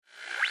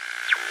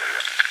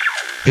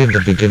In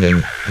the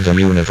beginning, the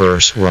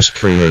universe was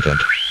created.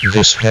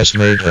 This has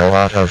made a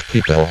lot of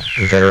people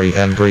very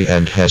angry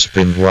and has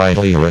been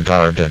widely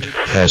regarded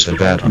as a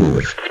bad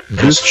move.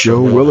 This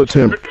show will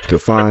attempt to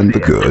find the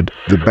good,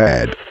 the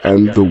bad,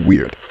 and the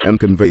weird, and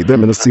convey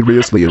them in a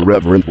seriously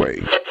irreverent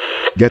way.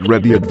 Get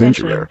ready,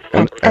 adventurer,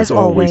 and as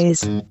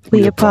always,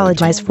 we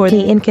apologize for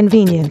the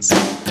inconvenience.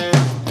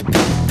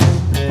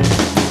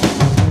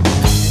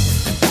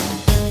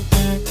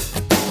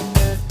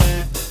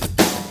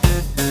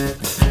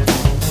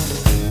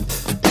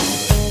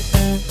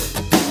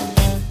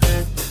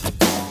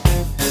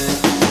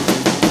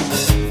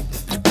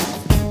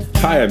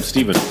 Hi, I'm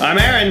Steven. I'm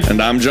Aaron.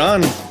 And I'm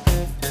John.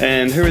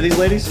 And who are these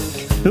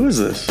ladies? Who is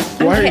this?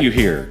 Why are you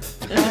here?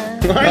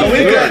 We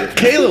We got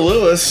Kayla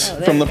Lewis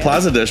from the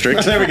Plaza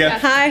District. There we go.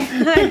 Hi.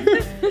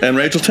 And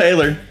Rachel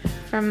Taylor.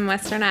 From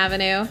Western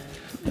Avenue.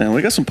 And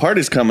we got some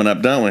parties coming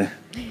up, don't we?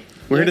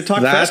 We're here to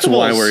talk That's festivals.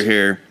 why we're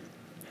here.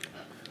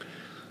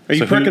 Are you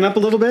So who- perking up a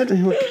little bit?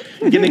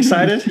 Getting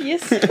excited?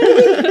 Yes.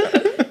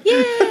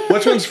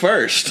 Which one's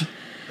first?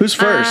 Who's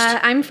first?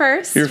 I'm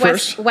first. You're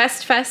first?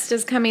 West Fest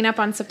is coming up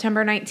on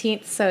September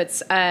 19th, so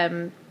it's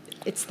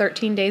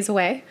 13 days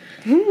away.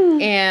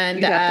 And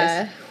You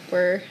got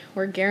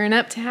we're gearing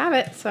up to have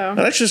it. So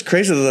That's just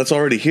crazy that that's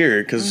already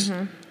here, because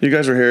you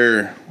guys were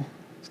here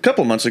a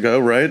couple months ago,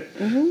 right?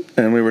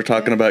 And we were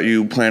talking about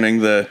you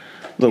planning the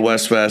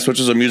West Fest, which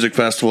is a music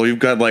festival. You've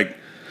got, like,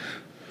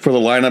 for the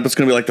lineup, it's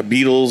going to be like the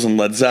Beatles and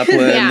Led Zeppelin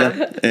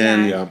Yeah.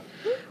 and Yeah.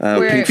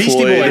 Pink Beastie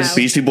Floyd. Boys.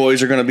 Beastie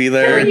Boys are going to be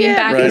there. bringing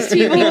back right. a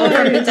few people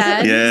from the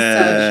dead.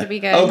 Yeah. So it should be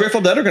good. Oh, Grateful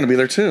Dead are going to be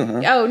there too,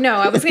 huh? Oh, no,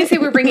 I was going to say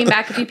we're bringing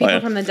back a few people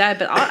yeah. from the dead,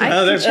 but I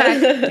there's-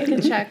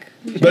 can check.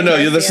 But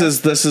no, this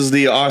is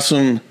the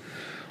awesome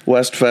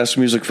West Fest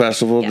Music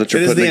Festival that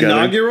you're It is putting the together.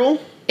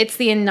 inaugural? It's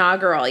the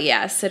inaugural,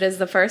 yes. It is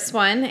the first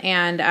one,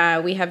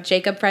 and we have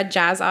Jacob Fred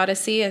Jazz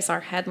Odyssey as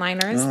our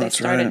headliners. Oh, They that's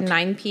start at right.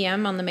 9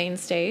 p.m. on the main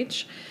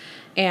stage,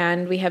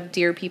 and we have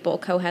Dear People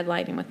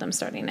co-headlining with them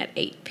starting at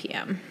 8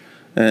 p.m.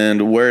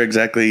 And where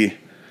exactly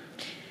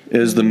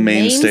is the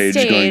main stage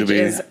going to be?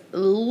 Is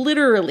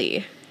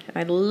literally, and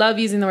I love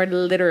using the word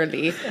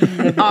literally,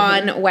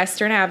 on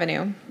Western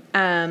Avenue.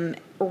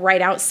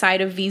 Right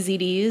outside of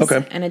VZD's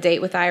Okay. and A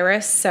Date with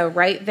Iris. So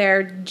right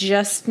there,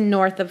 just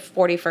north of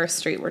 41st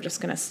Street. We're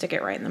just going to stick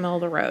it right in the middle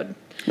of the road.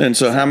 And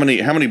so how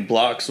many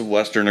blocks of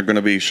Western are going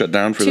to be shut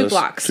down for Two this?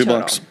 blocks Two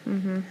total. blocks.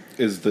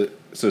 Is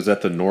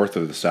that the north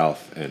or the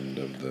south end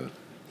of the?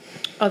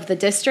 Of the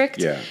district?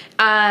 Yeah.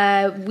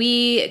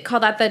 We call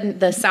that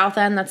the south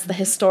end. That's the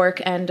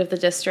historic end of the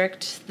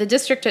district. The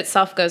district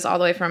itself goes all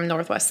the way from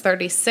Northwest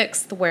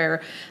 36th,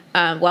 where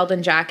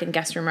Weldon Jack and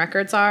Guest Room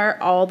Records are,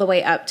 all the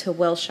way up to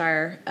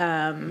Wilshire,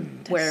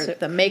 where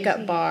the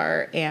Makeup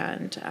Bar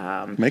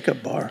and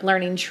Makeup bar.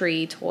 Learning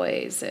Tree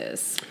Toys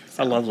is.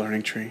 I love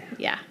Learning Tree.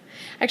 Yeah.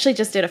 Actually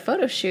just did a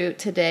photo shoot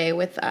today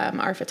with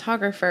our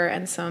photographer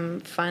and some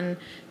fun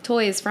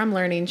toys from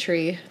Learning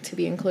Tree to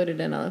be included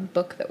in a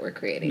book that we're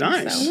creating.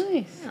 Nice. So,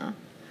 Nice. yeah.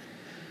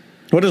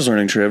 What is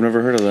Learning Tree? I've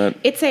never heard of that.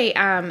 It's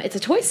a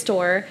toy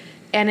store,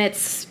 and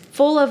it's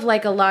full of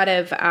like a lot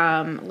of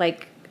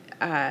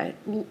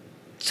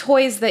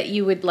toys that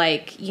you would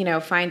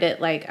find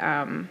at like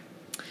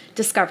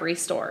Discovery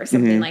Store or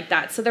something like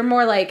that. So they're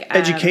more like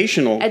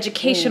Educational.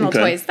 educational Okay.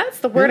 toys. That's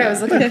the word I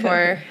was looking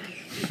for.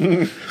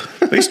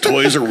 These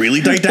toys are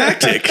really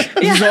didactic.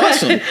 This is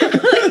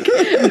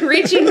awesome.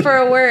 Reaching for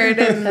a word,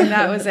 and then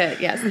that was it.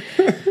 Yes.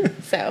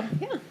 So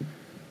yeah.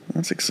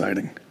 That's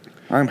exciting.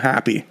 I'm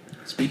happy.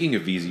 Speaking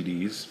of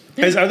VZDs,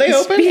 Are they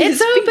open?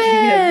 It's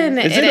open.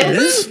 Is it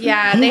open?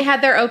 Yeah, they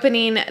had their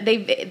opening.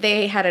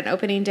 They had an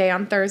opening day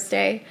on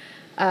Thursday,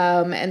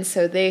 and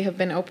so they have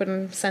been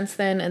open since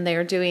then. And they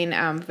are doing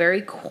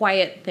very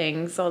quiet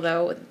things.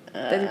 Although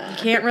you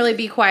can't really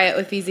be quiet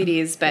with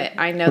VZDs, but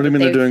I know. What do you that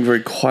mean they're doing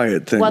very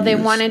quiet things? Well, they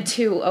wanted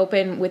to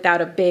open without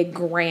a big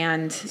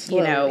grand,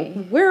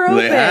 Slowly. we're open.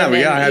 They have,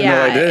 yeah, I had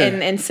no idea.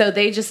 And so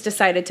they just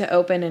decided to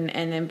open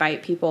and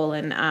invite people,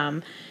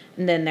 and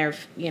then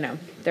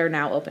they're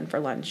now open for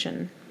lunch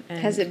and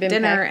Has it been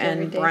dinner packed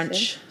every and day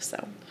brunch.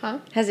 So,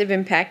 Has it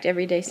been packed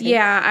every day since?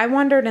 yeah, I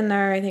wandered in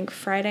there, I think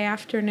Friday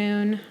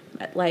afternoon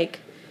at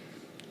like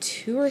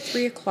 2 or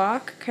 3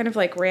 o'clock, kind of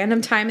like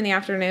random time in the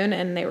afternoon,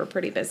 and they were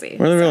pretty busy.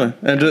 Really, really?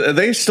 And do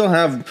they still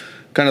have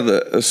kind of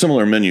a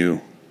similar menu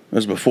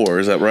as before?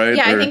 Is that right?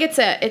 Yeah, I Or- think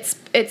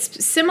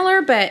it's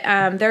similar, but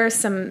there are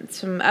some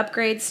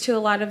upgrades to a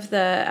lot of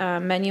the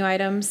menu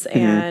items,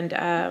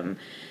 and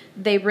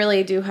they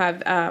really do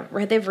have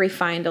they've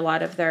refined a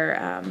lot of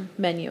their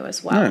menu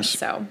as well. Nice.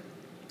 So,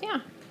 yeah,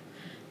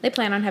 they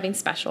plan on having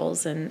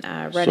specials and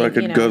ready. So I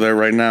could go there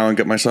right now and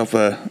get myself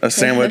a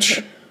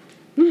sandwich,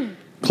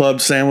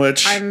 club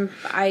sandwich.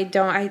 I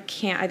don't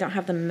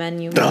have the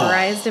menu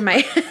memorized in my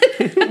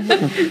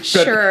head.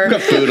 Sure.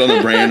 Got food on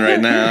the brain right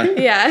now.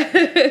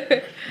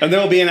 Yeah. And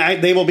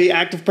they will be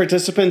active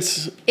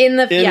participants In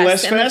the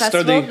West in the Fest?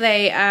 Are festival,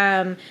 they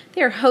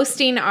are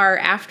hosting our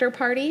after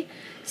party,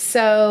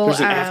 So There's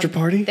an after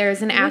party?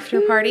 There's an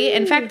after party.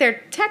 In fact,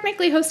 they're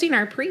technically hosting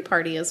our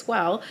pre-party as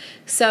well.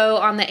 So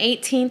on the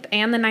 18th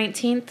and the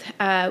 19th,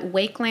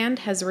 Wakeland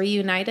has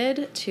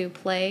reunited to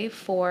play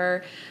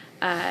for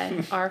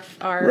our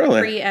Really?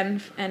 pre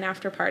and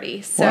after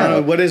party.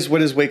 So What is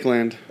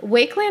Wakeland?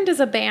 Wakeland is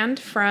a band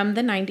from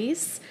the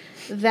 90s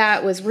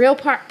that was real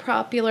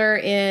popular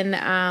in,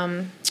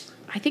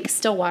 I think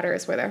Stillwater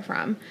is where they're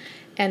from.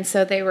 And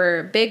so they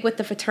were big with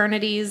the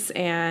fraternities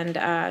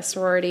and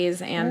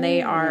sororities, and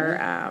they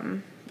are.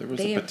 There was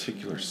a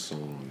particular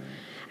song.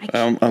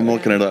 I'm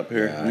looking it up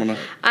here. Yeah.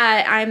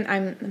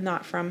 I'm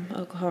not from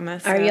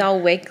Oklahoma. So. Are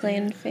y'all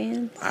Wakeland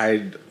fans?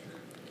 I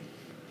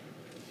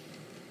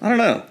don't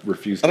know.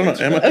 refuse I to don't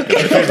know. answer.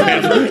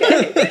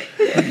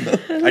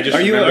 I just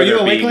Are you remember a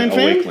there being Wakeland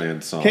fan?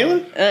 Wakeland song.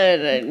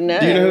 Kayla? No.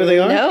 Do you know who they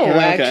are? No, Oh,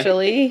 okay.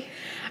 actually.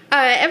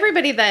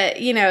 Everybody that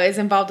is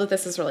involved with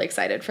this is really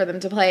excited for them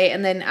to play,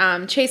 and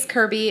then Chase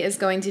Kirby is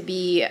going to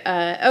be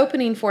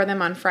opening for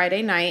them on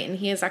Friday night, and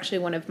he is actually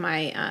one of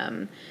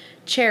my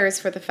chairs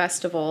for the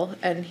festival,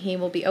 and he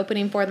will be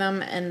opening for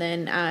them. And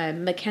then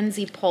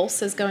Mackenzie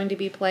Pulse is going to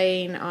be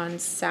playing on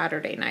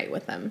Saturday night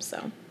with them.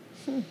 So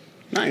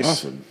Nice.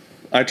 Awesome.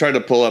 I tried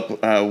to pull up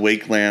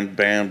Wakeland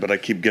band, but I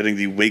keep getting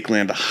the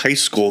Wakeland High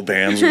School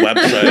band's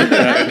website.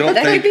 I don't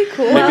That think would be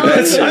cool.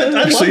 I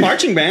love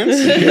marching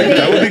bands.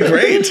 that would be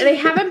great. they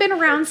haven't been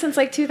around since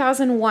like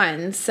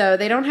 2001, so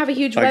they don't have a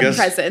huge I web guess-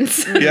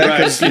 presence. Yeah,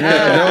 because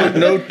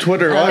no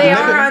Twitter. They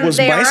are on- was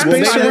they are on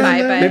MySpace Spotify, around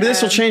then? but- Maybe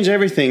this will change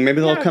everything. Maybe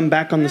they'll come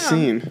back on the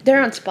scene.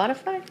 They're on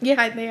Spotify?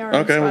 Yeah, they are.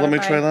 on Okay, well, let me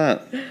Spotify. try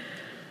that.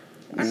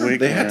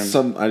 They had Wakeland.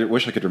 some. I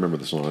wish I could remember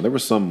the song. There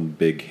was some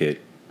big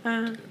hit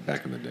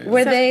back in the day.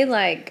 Were they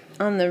like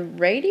on the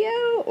radio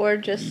or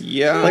just?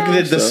 Yeah, Like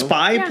did the so.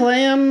 Spy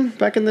play them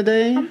back in the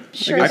day?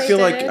 Sure, I they feel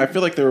did.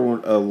 like they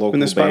were a local When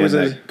the Spy band was a-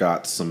 that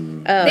got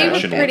some. They were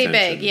national pretty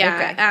attention. big,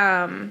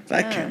 yeah.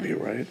 That can't be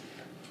right.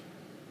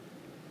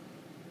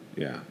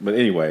 Yeah, but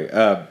anyway,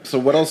 so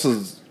what else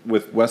is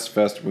with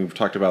Westfest? We've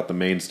talked about the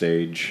main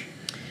stage.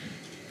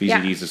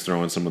 VZDs is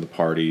throwing some of the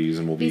parties,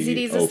 and we'll be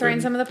VZDs open. is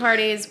throwing some of the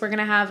parties. We're going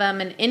to have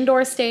an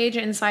indoor stage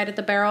inside at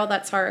the Barrel.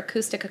 That's our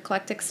acoustic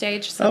eclectic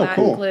stage. So Oh, that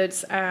cool.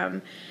 includes,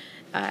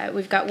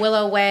 we've got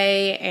Willow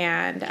Way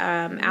and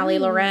Ali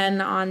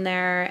Loren on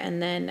there.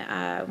 And then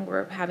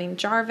we're having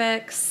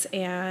Jarvix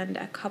and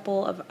a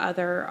couple of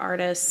other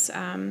artists,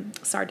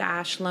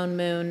 Sardash, Lone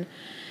Moon.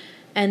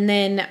 And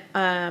then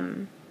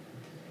on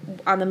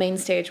the main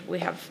stage, we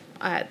have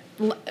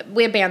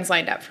bands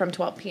lined up from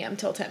 12 p.m.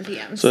 till 10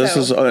 p.m. So this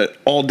is an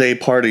all-day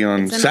party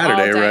on It's an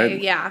Saturday, all-day,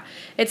 right? Yeah.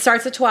 It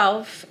starts at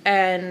 12,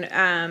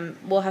 and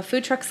we'll have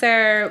food trucks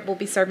there. We'll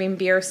be serving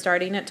beer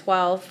starting at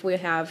 12. We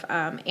have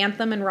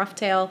Anthem and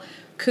Roughtail,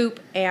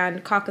 Coop,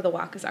 and Cock of the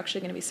Walk is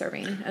actually going to be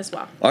serving as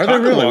well. Are they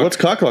really? What's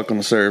Cocklock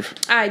going to serve?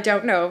 I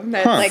don't know.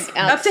 That's Huh. Like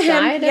up to him.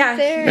 outside up Yeah.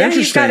 there? Yeah,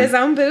 he's got Interesting. his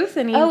own booth,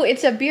 and he, Oh,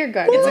 it's a beer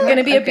garden. it's going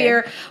to be a Okay.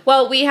 beer.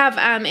 Well, we have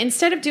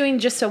instead of doing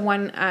just a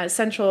one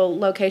central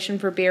location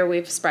for beer,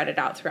 we've spread it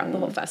out throughout the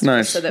whole festival,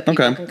 Nice. so that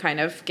people Okay. can kind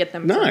of get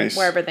them Nice. from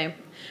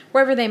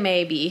wherever they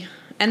may be.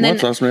 And Well, then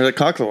that's awesome. That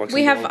Cocklock's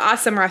we have involved.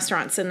 awesome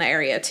restaurants in the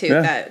area too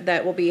Yeah.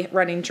 that will be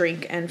running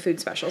drink and food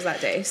specials that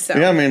day. So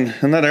Yeah, I mean,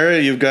 in that area,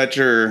 you've got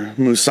your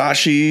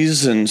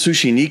Musashi's and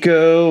Sushi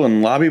Nico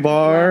and Lobby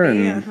Bar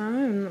and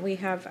and we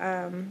have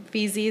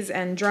VZ's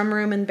and Drum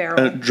Room and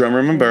Barrel. Drum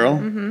Room and Barrel.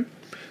 Mm-hmm.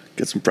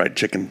 Get some fried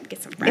chicken.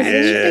 Get some Is fried.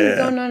 anything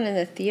going on in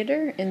the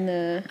theater? In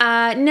the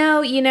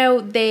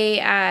No,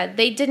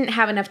 they didn't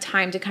have enough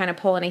time to kind of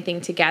pull anything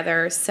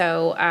together.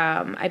 So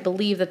I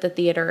believe that the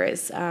theater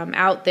is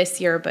out this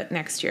year, but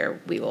next year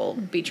we will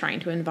be trying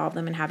to involve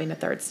them in having a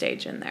third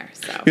stage in there.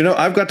 So You know,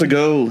 I've got to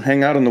go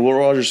hang out in the Will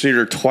Rogers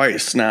Theater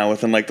twice now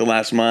within like the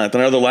last month. I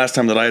know the last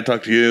time that I had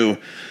talked to you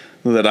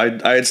that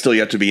I had still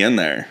yet to be in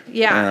there.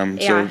 Yeah,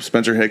 So yeah.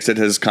 Spencer Hicks did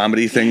his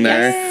comedy thing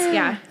there. Yes,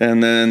 yeah.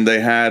 And then they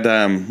had,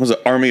 was it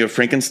Army of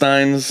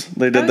Frankensteins?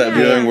 They did Oh, that yeah,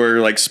 viewing yeah.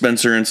 where like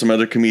Spencer and some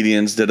other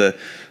comedians did a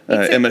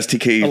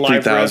MSTK a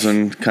live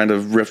 3000 kind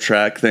of riff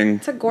track thing.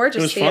 It's a gorgeous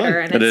It was fun. theater,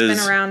 and It it's is.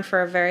 been around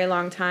for a very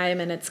long time,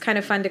 and it's kind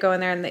of fun to go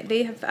in there. And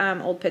they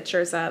have old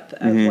pictures up of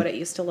Mm-hmm. what it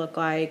used to look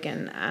like,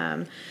 and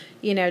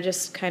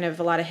just kind of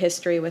a lot of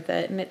history with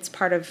it. And it's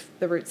part of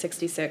the Route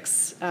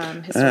 66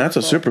 historical. Yeah, that's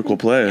a super cool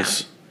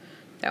place.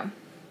 So.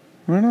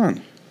 Right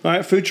on. All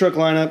right, food truck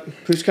lineup.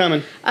 Who's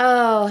coming?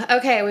 Oh,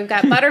 okay. We've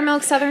got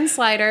Buttermilk Southern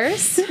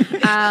Sliders, the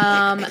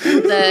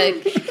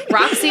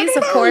Roxy's,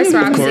 of course,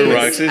 Roxy's,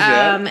 Roxy's,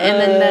 yeah. and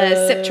then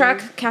the Sip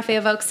Truck, Cafe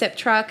Evoke Sip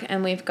Truck,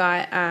 and we've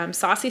got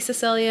Saucy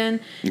Sicilian,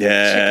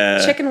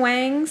 Yeah. Chicken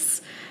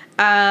Wangs,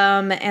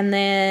 and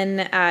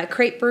then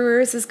Crepe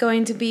Brewers is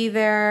going to be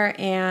there,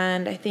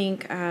 and I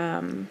think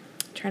trying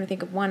to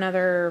think of one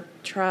other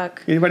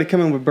truck. Anybody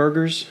coming with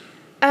burgers?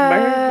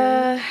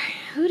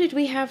 Who did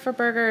we have for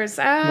burgers?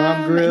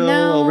 Mob Grill,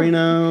 no. El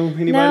Reno,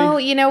 anybody? No,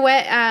 you know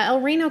what? El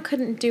Reno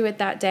couldn't do it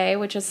that day,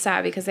 which is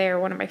sad because they are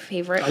one of my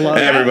favorite. love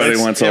it. Everybody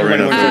wants El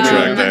Reno food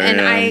truck there. And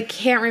yeah. I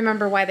can't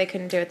remember why they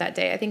couldn't do it that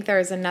day. I think there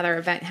was another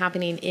event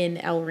happening in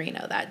El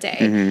Reno that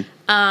day,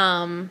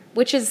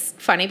 which is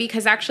funny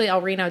because actually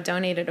El Reno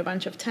donated a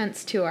bunch of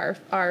tents to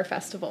our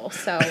festival.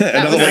 So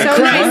that was like, so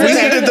 "Crap, nice. we of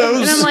them." needed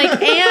those. And I'm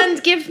like,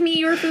 and give me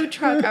your food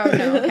truck. Oh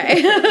no,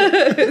 okay.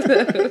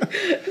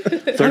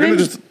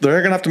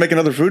 They're gonna have to make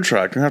another food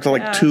truck. They're gonna have to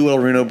like 2 El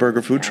Reno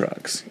burger food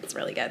trucks. It's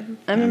really good.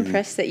 I'm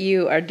impressed that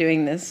you are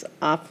doing this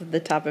off the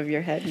top of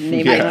your head,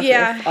 naming Yeah. off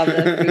Yeah. all the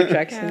food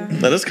trucks. And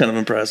That is kind of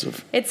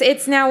impressive.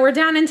 It's now we're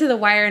down into the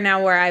wire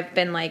now where I've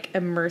been like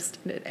immersed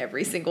in it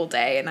every single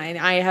day, and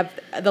I have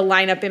the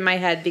lineup in my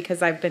head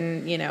because I've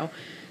been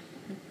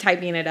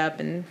typing it up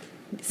and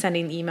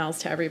sending emails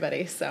to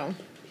everybody. So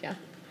yeah.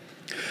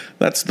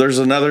 There's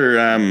another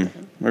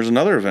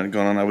event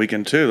going on that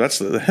weekend too. That's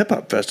the hip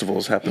hop festival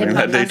is happening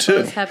Hip-hop that day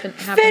festival too. is happening.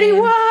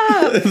 Fetty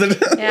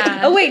Wap!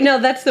 Yeah. Oh wait, no,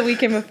 that's the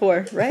weekend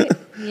before, right?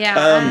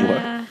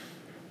 Yeah.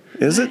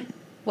 Is it?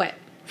 What?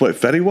 What,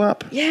 Fetty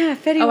Wap? Yeah,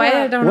 Fetty Oh, Wap.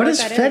 I don't know What what is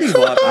that Fetty is.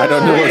 Wap? I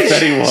don't know what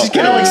Fetty Wap She's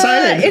getting all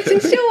excited. It's in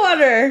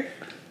Stillwater.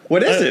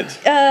 What is it?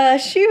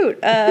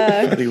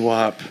 Fetty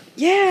Wap.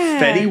 Yeah.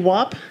 Fetty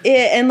Wap?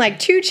 And like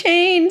 2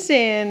 Chains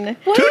and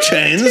 2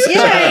 Chains?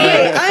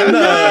 yeah,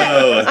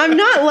 I'm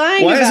not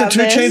lying Why is about it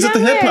 2 this. Chains at the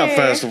No hip hop way.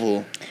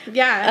 festival?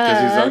 Yeah.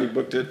 Because he's already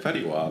booked at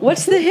Fetty Wap.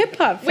 What's the hip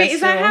hop festival? Wait,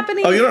 is that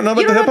happening? Oh, you don't know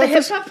about you the don't know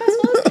hip-hop the hip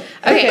hop festival?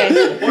 Okay.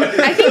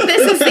 I think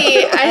this is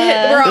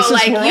we're all This is-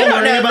 like, we're all you don't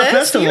learning know about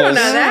this. You don't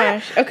know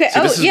festivals. that. Okay. See,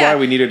 this is yeah. why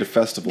we needed a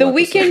festival. The episode.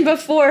 weekend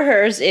before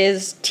hers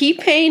is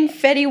T-Pain,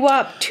 Fetty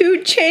Wap,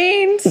 2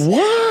 Chains.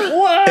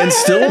 What? In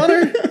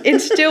Stillwater? In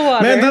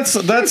Stillwater. Man,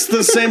 that's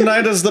the same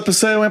night as the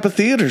Paseo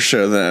Amphitheater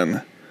show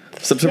then.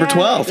 September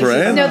 12th,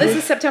 right? No, this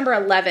is September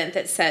 11th.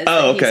 It says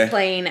Oh, that okay. he's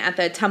playing at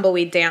the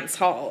Tumbleweed Dance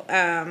Hall.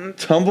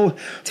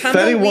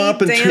 Fetty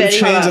Wap and 2 Dance Chains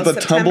Hall, at the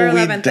September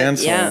Tumbleweed 11th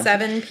Dance at Hall.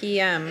 7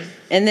 p.m.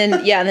 And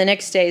then, yeah, the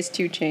next day is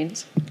 2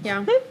 Chains.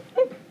 Yeah.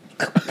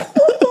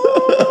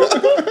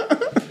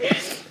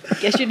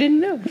 Guess you didn't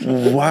know.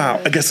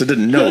 Wow, I guess I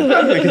didn't know. And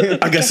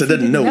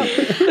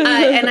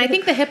I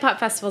think the hip hop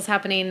festival is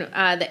happening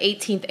the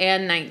 18th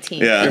and 19th.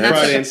 Yeah. and that's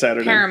Friday at and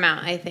Saturday.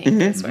 Paramount, I think,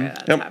 is where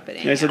that's Yep.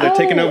 happening. They said they're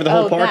taking over the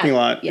whole parking that.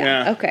 lot.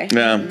 Yeah. Okay.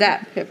 Yeah.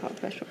 That hip hop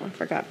festival. I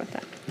forgot about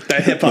that.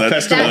 That hip hop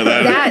festival.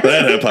 That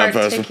hip-hop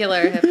festival.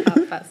 particular hip hop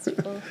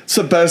festival. It's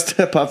the best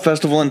hip hop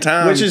festival in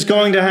town. Which is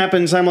going to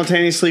happen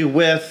simultaneously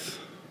with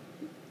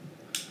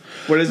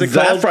what is it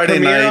that called? Friday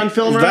Premiere night. on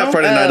Film Row? That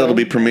Friday night Oh. it'll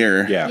be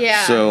premiere. Yeah.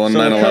 Yeah. So on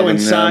So it'll 9/11,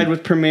 coincide yeah.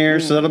 with Premiere,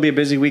 so that'll be a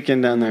busy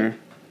weekend down there.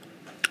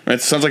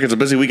 It sounds like it's a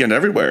busy weekend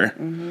everywhere.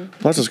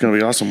 Plus, it's going to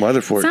be awesome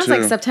weather for Sounds it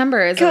too. like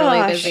September is a really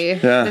Gosh. busy,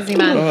 Yeah. busy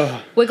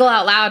month. Wiggle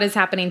Out Loud is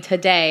happening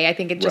today. I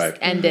think it just Right.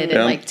 ended Yeah.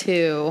 at like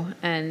 2.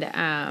 And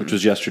Which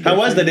was yesterday. How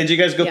was that? Did you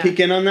guys go yeah. peek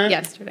in on that?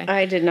 Yesterday.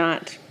 I did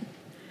not.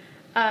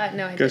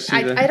 No, Go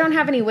see the- I don't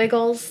have any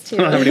wiggles to,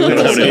 have any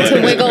wiggles.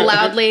 to wiggle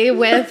loudly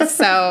with,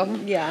 so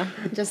Yeah.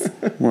 just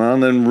Well,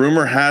 and then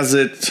rumor has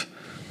it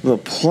the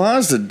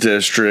Plaza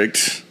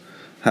District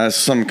has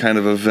some kind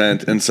of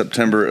event in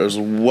September as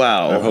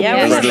well. I hope Yeah,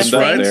 yeah, we have this the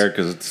right things. there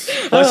because it's.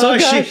 I saw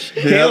gosh.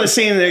 Kayla's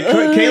seeing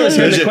Kayla's hearing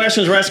the Legit.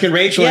 questions we're asking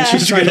Rachel, and Yeah.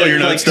 she's trying to You're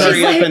not like stuck.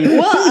 hurry up and.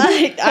 Well,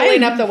 pulling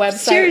I'm up the website.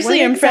 seriously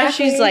When impressed.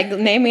 exactly? She's like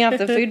naming off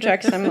the food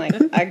trucks. I'm like,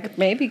 I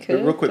maybe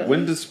could. Real quick, but-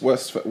 when does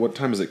what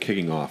time is it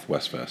kicking off,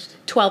 Westfest?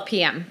 12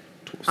 p.m.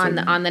 on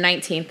the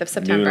 19th of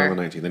September. Noon on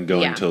the 19th, then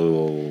going Yeah.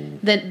 until.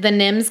 The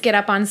NIMS get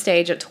up on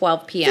stage at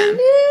 12 p.m.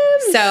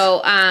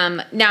 So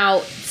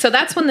so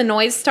that's when the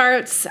noise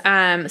starts.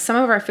 Some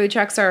of our food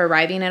trucks are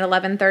arriving at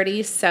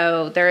 11:30.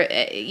 So they're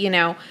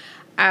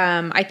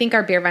I think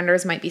our beer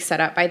vendors might be set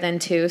up by then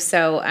too.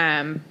 So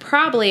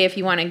probably if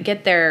you want to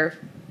get there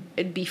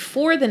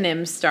before the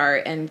NIMS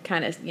start and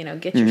kind of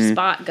get your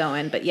spot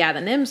going. But yeah, the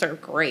NIMS are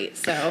great.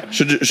 So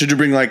Should you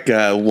bring like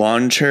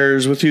lawn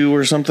chairs with you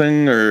or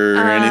something or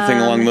anything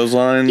along those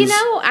lines?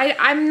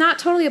 I'm not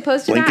totally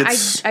opposed to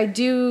Blankets? that. I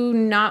do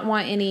not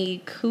want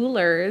any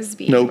coolers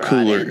being No brought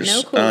in. coolers. No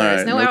All coolers.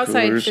 right, no no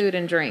outside coolers. food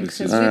and drink. This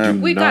 'Cause is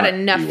we've got not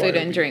enough food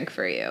BYOB. and drink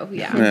for you.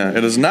 Yeah. Yeah,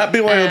 it is not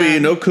BYOB.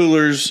 No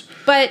coolers.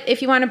 But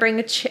if you want to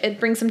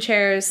bring some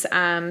chairs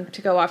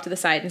to go off to the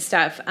side and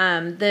stuff,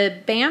 the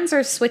bands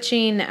are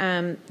switching.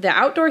 The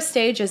outdoor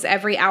stage is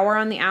every hour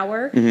on the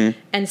hour,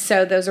 and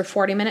so those are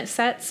 40-minute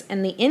sets,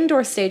 and the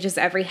indoor stage is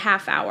every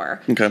half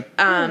hour. Okay.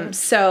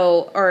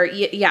 So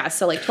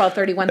like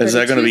 12:30, 1:30. Is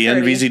that going to be in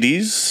 2:30.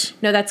 VZDs?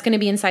 No, that's going to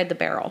be inside the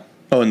barrel.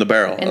 Oh, in the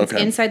barrel. And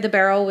Okay. inside the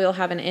barrel, we'll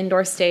have an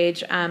indoor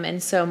stage,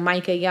 and so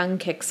Micah Young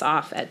kicks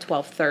off at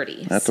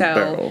 12:30. At so the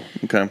barrel.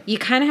 Okay. you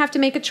kind of have to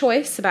make a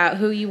choice about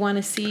who you want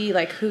to see,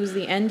 like who's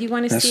the end you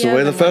want to That's see. the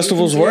way of the and when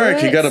festivals can do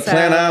work. You it. got to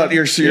plan So- out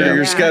your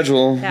Yeah.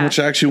 schedule, Yeah. which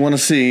actually want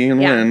to see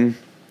and Yeah. when.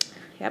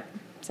 Yep.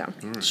 So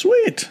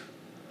Sweet.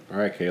 All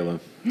right, Kayla.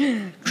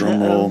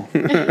 Drum roll.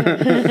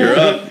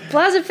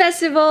 Plaza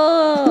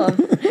Festival.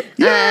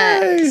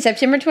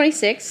 September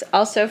 26th,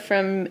 also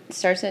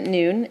starts at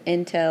noon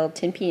until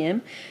 10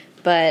 p.m.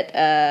 But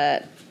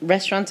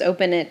restaurants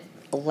open at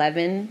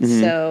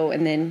 11, so,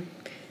 and then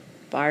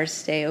bars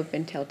stay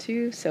open till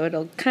 2, so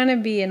it'll kind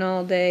of be an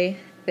all-day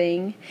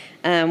thing.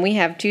 We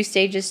have 2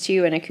 stages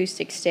too, an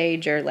acoustic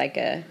stage or like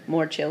a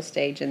more chill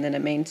stage, and then a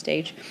main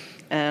stage.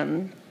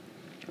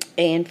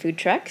 And food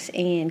trucks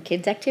and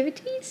kids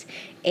activities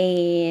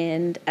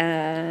and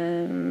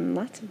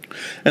lots of.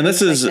 And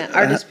this is like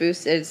Artist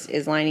Booth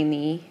is lining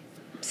the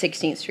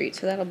 16th Street,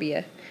 so that'll be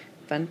a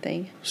fun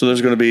thing. So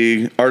there's going to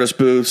be artist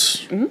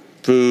booths,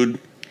 food,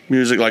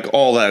 music, like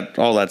all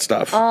that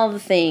stuff. All the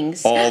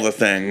things. All the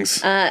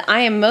things.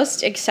 I am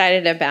most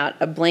excited about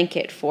a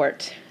blanket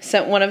fort.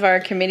 So one of our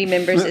committee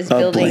members is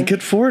building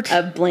blanket fort?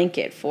 A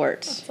blanket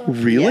fort.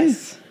 Really?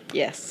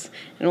 Yes.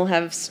 And we'll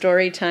have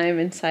story time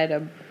inside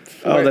a fort.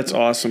 Oh, that's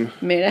awesome.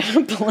 Made out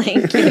of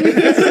blankets.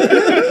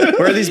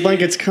 Where are these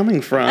blankets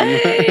coming from?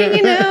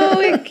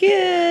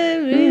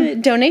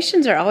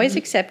 Donations are always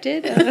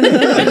accepted.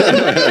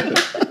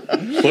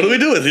 What do we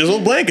do with these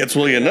old blankets?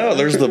 Well,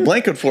 there's the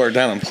blanket fort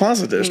down in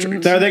Plaza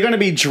District. Are they going to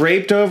be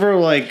draped over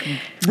like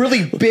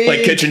really big,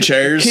 Like kitchen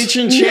chairs? That's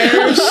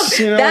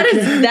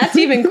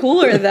even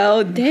cooler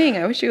though. Dang,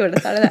 I wish you would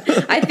have thought of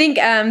that. I think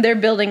they're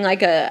building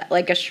like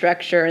a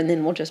structure, and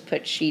then we'll just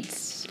put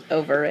sheets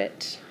over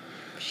it.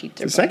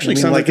 This actually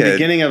sounds like the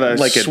beginning of a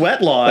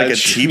sweat lodge. Like a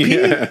teepee?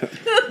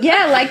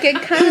 Yeah, like a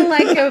kind of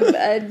like a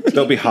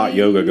There'll be hot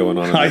yoga going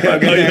on.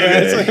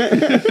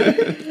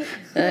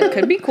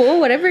 could be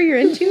cool, whatever you're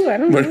into. I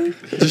don't know.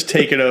 Just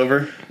take it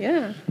over.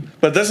 Yeah.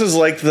 But this is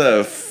like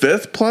the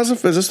 5th Plaza?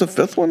 Is this the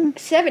 5th one?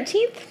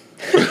 17th?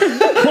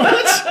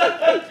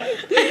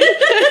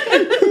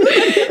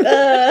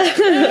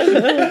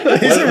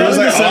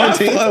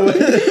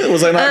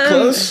 Was I not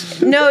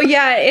close? No,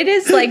 yeah, it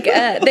is like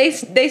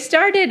they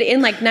started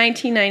in like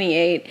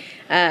 1998.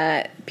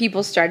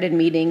 People started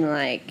meeting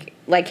like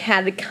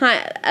had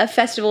a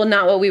festival,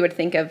 not what we would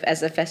think of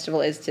as a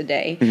festival is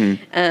today.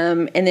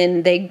 And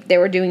then they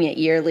were doing it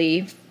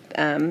yearly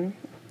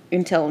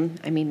until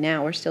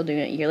now we're still doing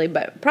it yearly,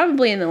 but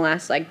probably in the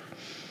last I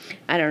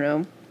don't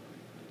know,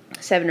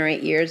 7 or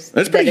 8 years.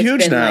 It's pretty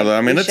huge now, though.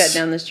 It's shut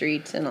down the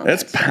streets and all that.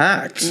 It's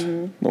packed.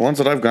 The ones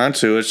that I've gone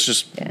to, it's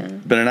just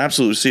been an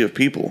absolute sea of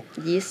people.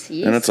 Yes.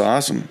 And it's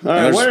awesome. All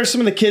right, what are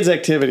some of the kids'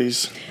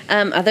 activities?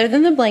 Other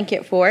than the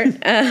blanket fort,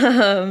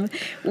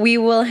 we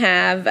will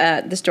have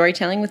the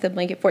storytelling with the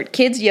blanket fort.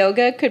 Kids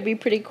yoga could be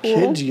pretty cool.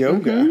 Kids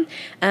yoga.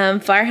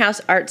 Firehouse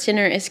Art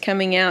Center is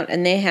coming out,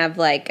 and they have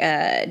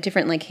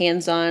different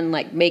hands-on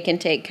make and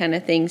take kind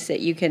of things that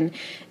you can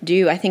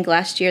do. I think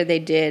last year they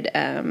did.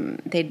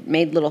 They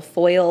made little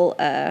foil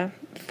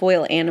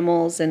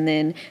animals, and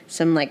then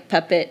some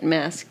puppet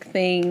mask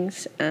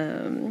things.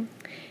 That'll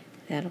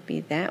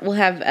be that. We'll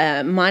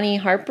have Monty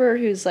Harper,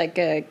 who's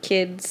a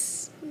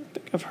kids.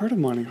 I've heard of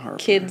Monty Harper.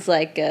 Kids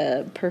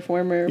a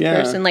performer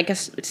person,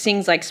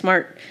 sings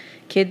smart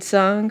kid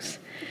songs.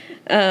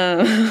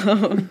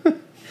 I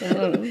don't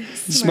know.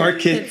 Smart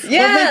kids.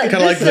 Yeah, kind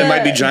of like they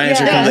might be giants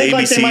or kind of the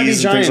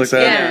ABCs and things like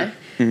that.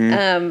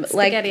 Yeah.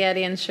 Spaghetti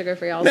Eddie and Sugar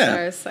Free All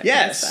Stars.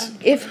 Yes.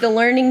 If the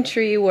Learning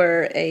Tree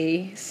were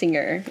a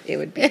singer, it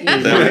would be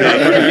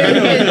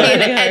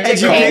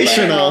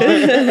educational.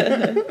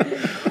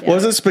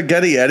 Wasn't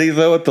Spaghetti Eddie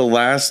though at the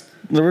last?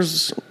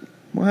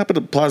 What happened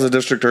to Plaza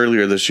District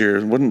earlier this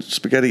year? Wasn't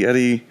Spaghetti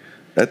Eddie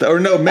at the? Or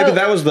no, maybe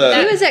that was the.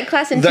 He was at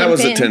Class and That 10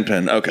 was Pin. a 10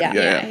 pin. Okay,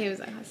 Yeah, he was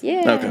at Husky.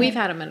 Yeah. Okay. We've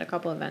had him in a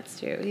couple events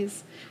too.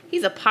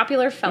 He's a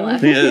popular fella.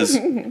 He is.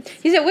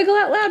 He's at Wiggle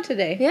Out Loud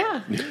today.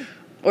 Yeah.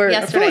 Or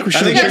Yesterday.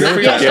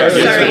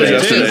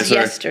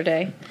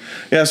 Yesterday.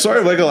 Yeah,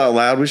 sorry, Wiggle Out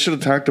Loud. We should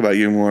have talked about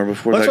you more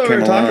before That's that what came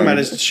we were talking along. about.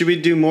 Is should we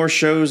do more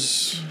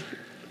shows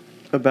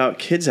about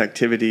kids'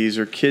 activities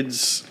or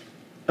kids'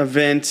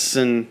 events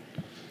and?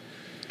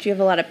 Do you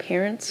have a lot of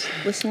parents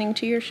listening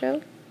to your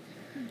show?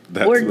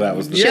 That was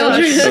the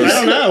children. I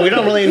don't know. We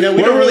don't really know.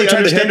 We We're don't really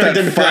trying to hit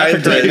understand our that 5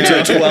 demographic right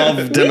now. to 12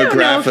 demographic. We don't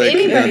know if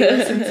anybody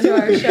listens to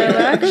our show,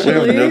 actually.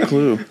 We have no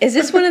clue. Is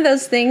this one of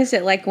those things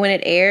that, when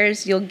it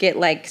airs, you'll get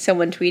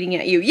someone tweeting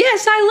at you,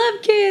 "Yes, I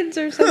love kids"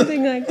 or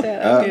something like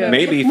that? Yeah.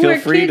 Maybe More feel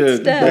free kid to.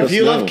 stuff. let us If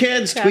you know. love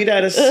kids, tweet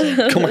at us.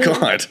 Oh my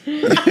god.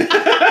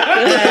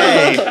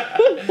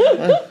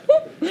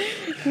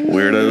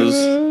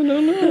 Weirdos.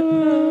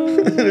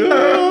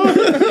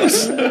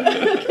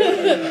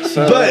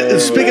 But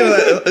speaking of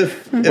that,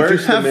 if we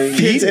Where's the have main-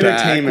 Kids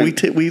feedback,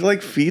 entertainment. we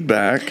like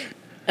feedback.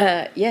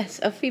 Yes.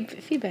 Oh,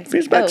 feedback.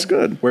 Feedback's Oh.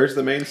 good. Where's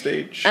the main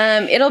stage?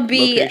 It'll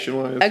be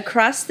Location-wise?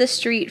 across the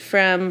street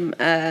from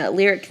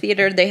Lyric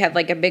Theater. They have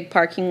a big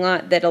parking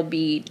lot that'll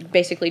be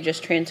basically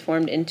just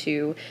transformed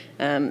into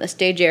a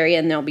stage area,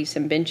 and there'll be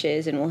some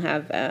benches, and we'll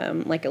have a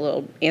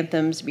little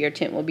Anthems beer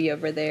tent will be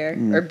over there,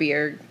 or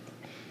beer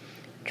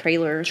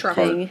trailer Truck.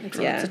 thing. It's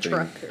Yeah. a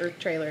truck or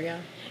trailer, yeah.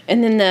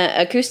 And then the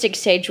acoustic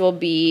stage will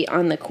be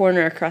on the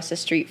corner across the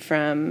street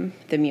from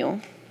the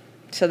Mule.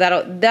 So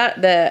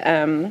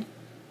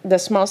the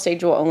small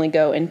stage will only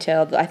go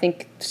until I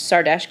think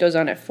Sardash goes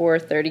on at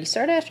 4:30.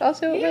 Sardash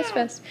also at West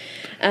Fest,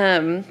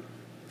 and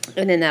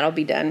then that'll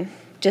be done.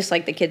 Just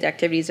like the kids'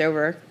 activities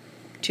over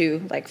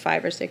to like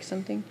 5 or 6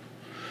 something.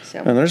 So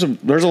And there's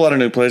a lot of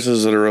new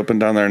places that are open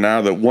down there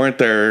now that weren't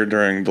there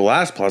during the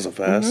last Plaza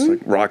Fest. Like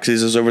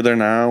Roxy's is over there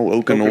now.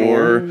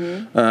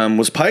 Okanor.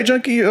 Was Pie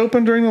Junkie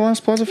open during the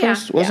last Plaza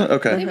Fest? Wasn't it?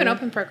 Okay. They've been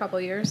open for a couple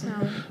of years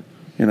now.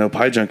 You know,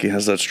 Pie Junkie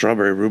has that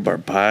strawberry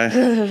rhubarb pie.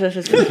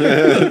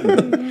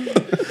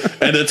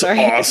 And it's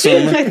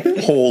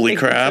awesome. Holy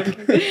crap.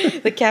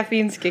 the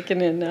caffeine's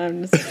kicking in.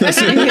 I'm just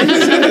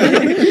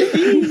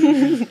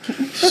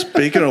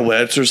Speaking of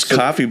which, there's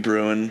coffee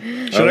brewing.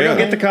 Should I go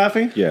get the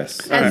coffee? Yes.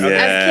 As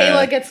Yeah.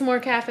 Kayla gets more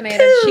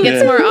caffeinated, she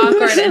gets more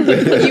awkward, and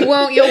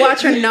you'll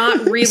watch her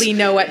not really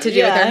know what to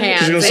do with her hands.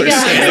 She's gonna It's start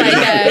just standing.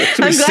 like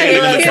a, I'm glad standing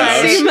you on the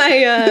can see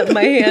couch.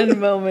 my hand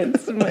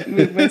moments, my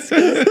movements.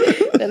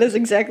 That is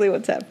exactly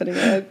what's happening.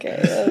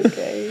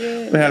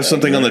 Okay. They have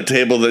something on the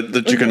table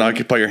that you can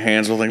occupy your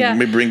hands with, like Yeah.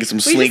 maybe bring some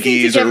we just need to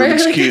slinkies or give her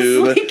Rubik's like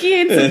Cube. a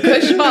slinky and some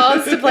push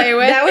balls to play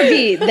with.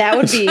 That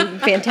would be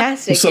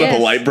fantastic. Set up yes.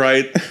 a light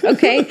bright.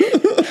 Okay.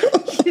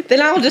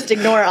 Then I'll just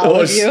ignore all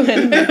Oh, of you.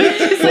 And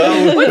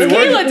Well, What's we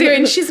weren't- Kayla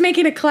doing? She's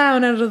making a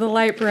clown out of the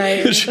light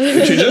bright. She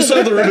just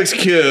saw the Rubik's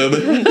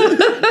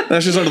Cube. Now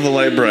she's under the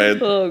light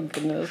bright. oh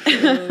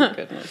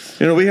goodness.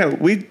 You know,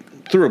 we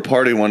threw a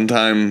party one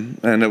time,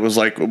 and it was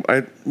like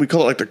we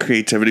call it like the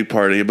creativity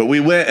party. But we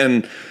went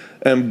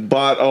and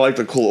bought all like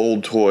the cool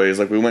old toys.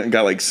 Like we went and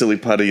got like Silly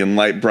Putty and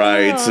Light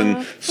Brights and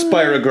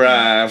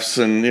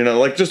Spirographs and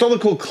like just all the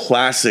cool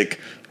classic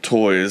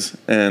toys.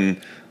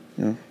 And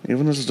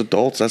even as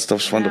adults, that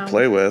stuff's fun to Yeah.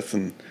 play with,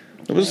 and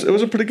it was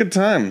a pretty good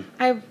time.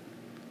 I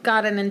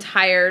got an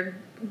entire,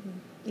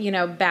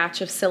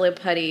 batch of Silly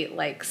Putty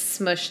like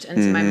smushed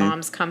into my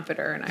mom's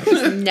comforter, and I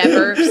was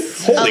never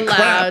Holy crap.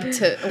 allowed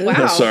to. Wow.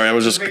 Oh, sorry, I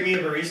was just. Make me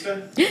a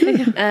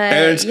barista?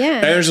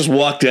 Aaron's just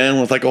walked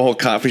in with like a whole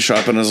coffee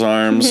shop in his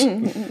arms.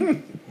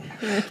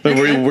 But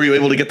were you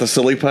able to get the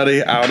Silly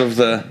Putty out of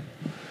the?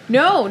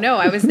 No,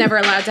 I was never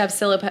allowed to have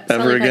Silly Putty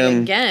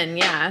again? again.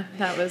 Yeah,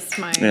 that was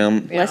my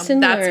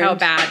Lesson That's how learned.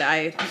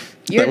 bad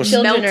Your was-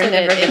 children are melted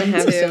never it going to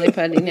have into- silly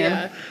putty now.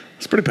 Yeah.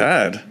 It's pretty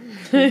bad.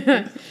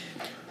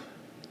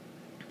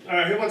 All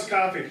right, who wants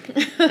coffee?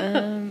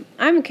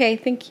 I'm okay,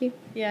 thank you.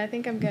 Yeah, I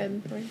think I'm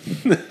good.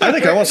 I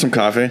think I want some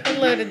coffee. We're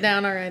loaded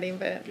down already,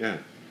 but Yeah.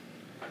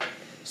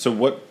 So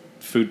what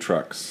food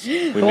trucks?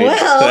 We made,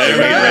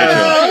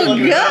 Oh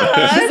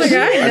gosh!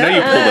 I know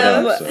you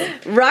pulled it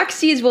up. So.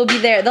 Roxy's will be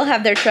there. They'll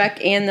have their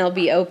truck and they'll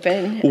be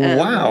open.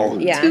 Wow.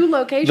 Yeah. 2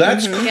 locations.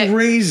 That's Get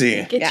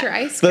crazy. Yeah. your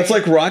ice cream. That's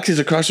like Roxy's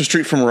across the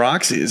street from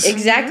Roxy's.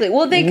 Exactly.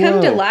 Well, they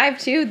come to Whoa. Live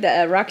too.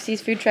 The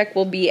Roxy's food truck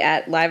will be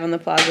at Live on the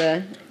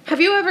Plaza. Have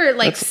you ever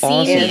That's seen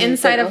awesome. the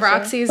inside of Also-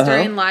 Roxy's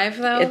during live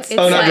though? It's-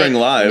 Oh, not during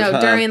live, No,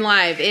 huh? during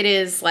live, it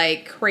is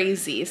like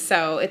crazy.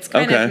 So it's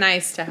kind Okay. of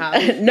nice to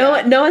have.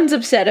 No one's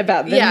upset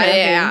about them.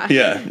 Yeah.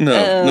 Yeah,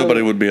 no,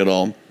 nobody would be at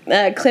all.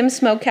 Clem's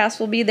Smokehouse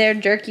will be there.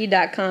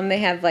 Jerky.com. They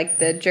have like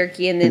the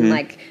jerky and then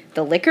like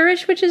the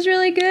licorice, which is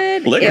really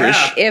good.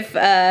 Licorice? If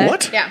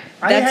What? Yeah.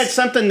 I had That's-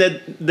 something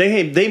that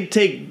they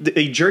take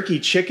a jerky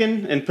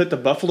chicken and put the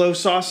buffalo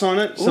sauce on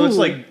it, so it's Ooh.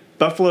 like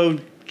buffalo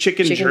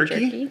chicken chicken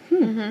jerky. jerky.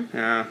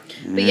 Yeah.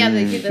 But yeah,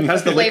 they do the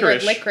How's the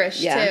flavored licorice?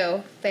 licorice Yeah.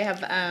 too. They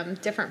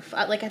have different.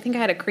 Like I think I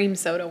had a cream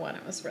soda one.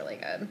 It was really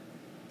good.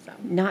 So.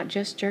 Not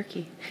just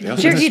jerky. They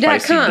also have spicy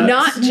Jerky.com.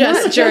 nuts. Not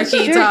just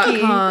jerky.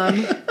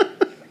 jerky.com.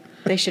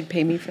 They should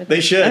pay me for that. They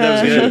should.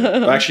 That was good.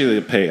 Well, actually,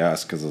 they pay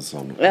us because it's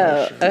on the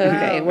Oh, show.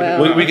 okay.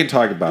 Well, We can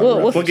talk about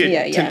We'll- it. We'll get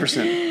Yeah, yeah.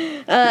 10%.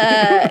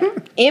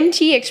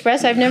 MT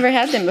Express, I've never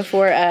had them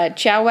before.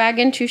 Chow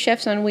Wagon, Two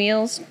Chefs on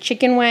Wheels,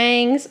 Chicken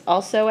Wangs,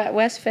 also at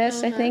West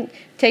Fest, I think.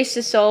 Taste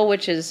of Soul,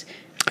 which is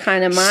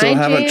kind of my Still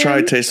haven't jam.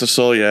 tried Taste of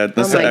Soul yet.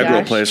 That's Oh the my egg roll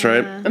gosh. place,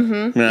 right?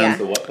 Yeah. Yeah.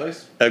 The what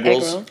place? Egg Egg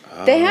rolls. roll.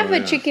 They have yeah.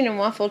 a chicken and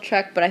waffle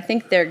truck, but I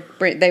think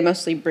they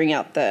mostly bring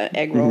out the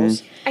egg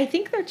rolls. I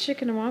think their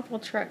chicken and waffle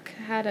truck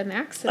had an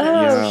accident. Oh,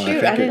 Yeah, I shoot,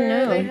 think I didn't it-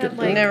 know. They had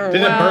like Never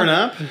Did it burn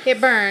up?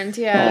 It burned.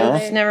 Yeah. Aw.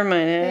 They- Never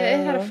mind.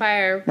 It had a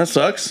fire. That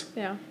sucks.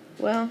 Yeah.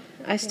 Well,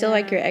 I still Yeah.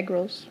 like your egg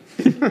rolls.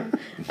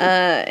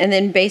 And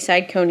then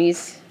Bayside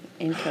Conies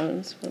and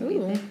Cones will be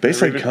there.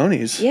 Bayside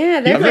Conies. Yeah,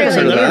 they're I've never really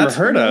heard of good. that. Never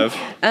heard of.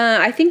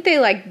 I think they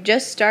like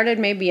just started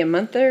maybe a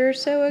month or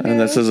so ago. And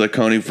this is a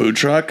Coney food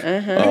truck. Oh,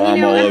 I'm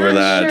all I'm over not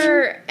that.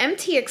 sure.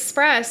 MT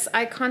Express,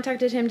 I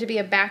contacted him to be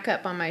a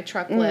backup on my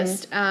truck Mm.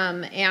 list.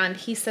 And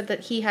he said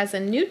that he has a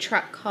new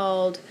truck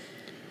called,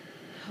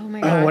 oh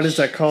my gosh. Oh, what is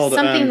that called?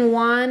 Something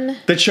One.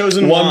 The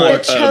Chosen One One. more-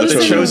 The Chosen,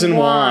 The Chosen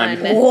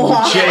One. Juan.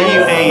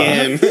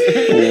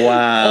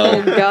 Wow.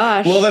 Oh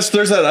gosh. Well,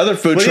 there's that other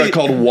food What do truck you-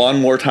 called Juan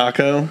More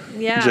Taco.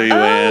 Yeah.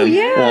 J-U-A-N. Oh,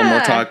 yeah. Juan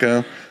More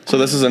Taco. So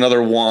this is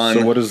another Juan.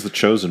 So what is the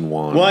chosen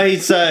one? Well,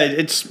 it's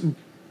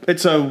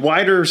a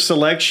wider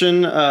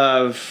selection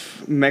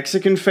of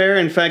Mexican fare.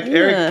 In fact, Yeah.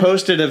 Eric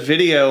posted a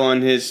video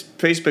on his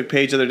Facebook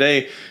page the other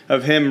day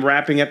of him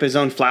wrapping up his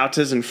own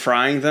flautas and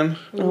frying them,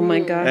 Oh my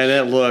gosh. and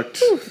it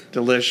looked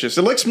delicious.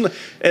 It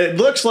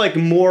looks like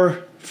more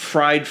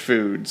fried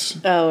foods.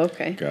 Oh,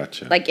 okay.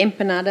 Gotcha. Like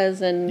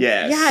empanadas and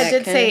Yes. Yeah, I that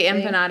did kind say of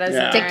thing. empanadas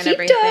Yeah. in there and Taquitos.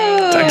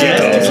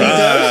 everything.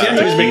 Yeah,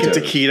 he was making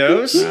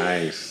taquitos.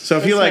 Nice. So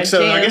if you That's like, my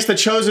so I jam. guess the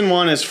chosen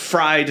one is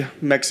fried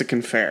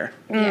Mexican fare.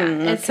 Yeah,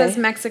 it okay. says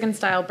Mexican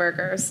style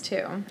burgers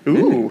too.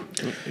 Ooh.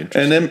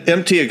 And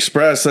MT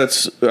Express,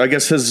 that's, I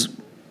guess, his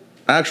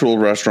actual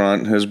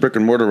restaurant, his brick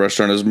and mortar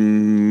restaurant is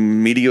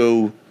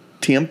Medio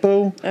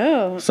Tiempo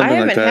Oh, Something I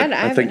like haven't that. had. I I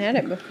haven't think- had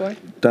it before.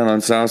 down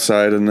on South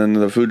Side. And then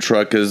the food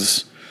truck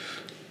is,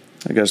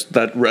 I guess,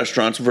 that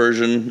restaurant's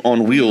version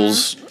on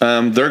wheels.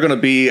 They're going to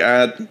be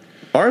at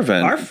our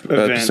event, Our at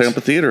event. the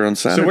Amphitheater on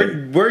So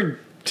Saturday. we're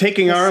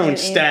taking our own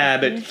That's it,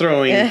 stab at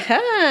throwing a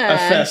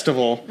Aha.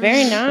 festival.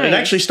 Very nice. It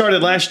actually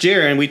started last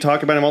year, and we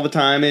talk about him all the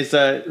time. It's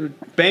a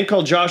band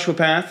called Joshua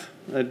Path.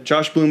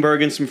 Josh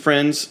Bloomberg and some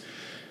friends,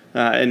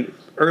 an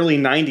early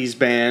 '90s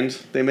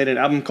band. They made an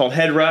album called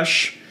Head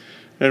Rush,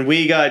 and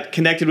we got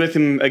connected with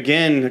him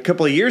again a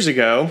couple of years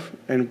ago,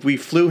 and we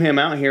flew him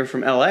out here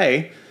from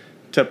LA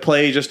to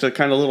play just a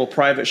kind of little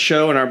private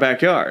show in our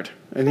backyard.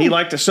 And he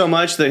liked it so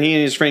much that he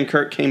and his friend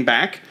Kurt came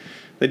back.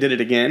 They did it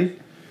again.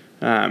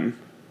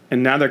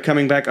 And now they're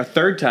coming back a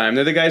third time.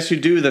 They're the guys who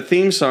do the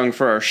theme song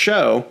for our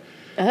show.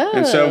 Oh.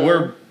 And so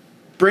we're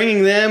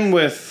bringing them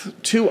with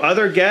two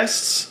other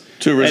guests.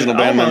 Two original and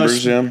band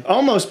almost, members, yeah.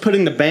 Almost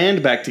putting the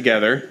band back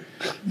together.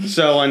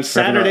 So on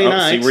Saturday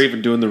night. See, we're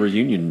even doing the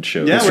reunion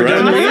show. Yeah, we're right.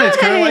 doing the reunion. It's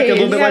kind of like a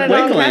little You bit got like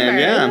it all Wakeland. covered.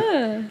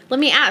 Yeah. Let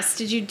me ask,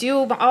 did you do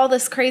all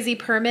this crazy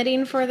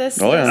permitting for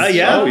this? Oh, yeah.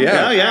 Yeah. Oh,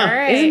 yeah. Oh, yeah. All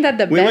right. Isn't that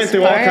the We best went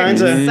through all part?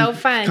 kinds of so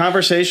fun?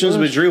 conversations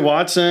with Drew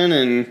Watson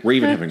and We're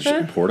even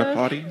having porta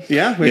potties.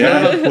 yeah, we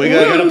Yeah,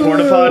 got a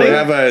porta potty. We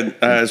have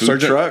a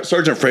Food truck.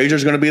 Sergeant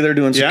Frazier's going to be there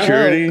doing Yeah.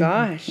 security. Oh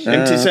gosh.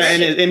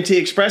 and MT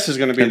Express is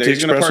going to be MT there.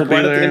 He's going to Express park will be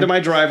right at the there. end of my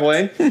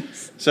driveway,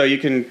 so you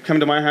can come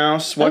to my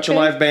house, watch a Okay.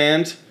 live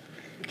band,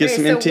 get Okay,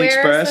 some so MT where is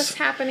Express. this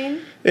happening?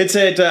 It's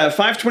at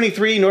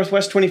 523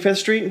 Northwest 25th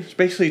Street. It's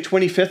basically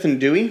 25th and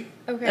Dewey.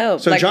 Okay. Oh,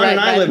 So like John and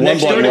I by live the-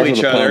 next block door to north of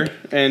each the other, pump.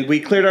 and we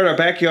cleared out our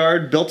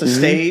backyard, built a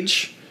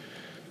stage,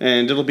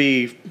 and it'll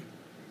be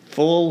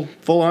full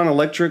on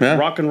electric Yeah.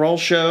 rock and roll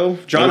show.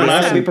 John That'll and be I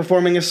will awesome. be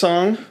performing a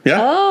song. Yeah,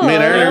 Oh. me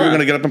and Aaron are going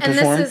to get up and And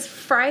perform. this is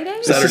Friday?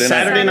 This is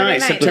Saturday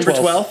night, September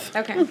 12th.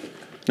 Okay.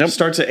 Yep.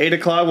 Starts at 8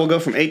 o'clock. We'll go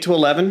from 8 to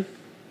 11.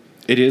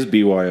 It is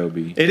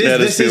BYOB. It is. Yeah,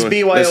 This is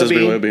BYOB. This is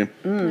BYOB.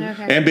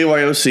 Okay. And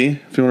BYOC,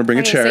 if you want to bring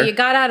a Okay, chair. so you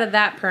got out of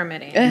that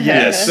permitting.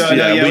 Yes. So,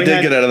 no, yeah, we did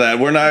had- get out of that.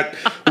 We're not.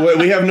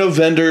 We have no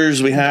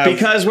vendors. We have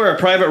Because we're a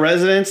private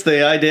residence,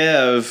 the idea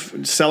of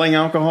selling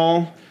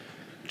alcohol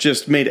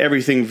just made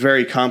everything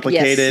very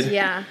complicated.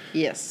 Yeah.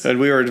 Yes. And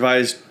we were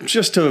advised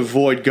just to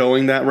avoid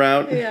going that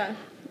route. Yeah.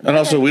 and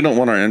also we don't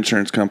want our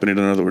insurance company to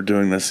know that we're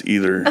doing this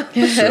either.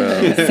 So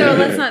So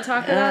let's not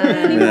talk about it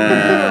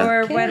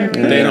anymore. Or what are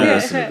we They don't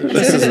listen to this.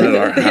 this isn't at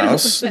our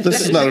house.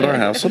 This is not at our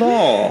house at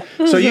all.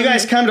 So you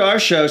guys come to our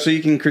show so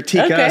you can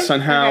critique Okay. us on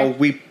how Okay.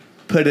 we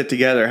put it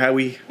together, how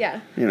we, Yeah.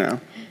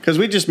 because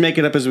we just make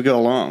it up as we go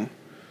along.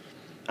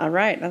 All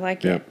right. I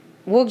like Yep. it.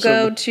 We'll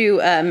go to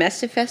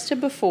Mestifesta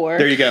before.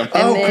 There you go. And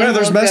Oh, then crap!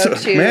 There's we'll go Mesta.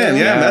 to- Man,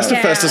 yeah, Yeah.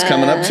 Mestafest is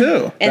coming up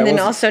too. And That then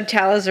was- also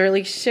Talos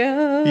early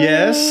show.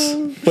 Yes.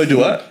 Wait, do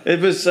what? It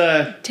was,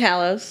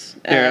 Talos.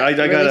 here, I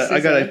got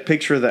releases a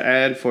picture of the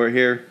ad for it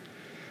here.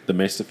 The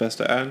Mesa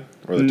Festa ad?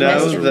 Or the No,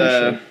 Talos the,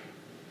 Revolution?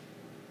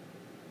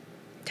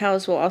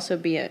 Talos will also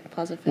be at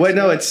Plaza Fest. wait,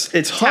 no, it's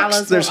Hawk,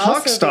 Talos there's will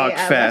also Hawkstock be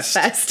at Fest.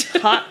 Fest.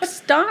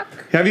 Hawkstock.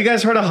 Have you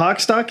guys heard of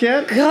Hawkstock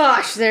yet?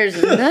 Gosh, there's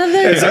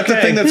another. Is that the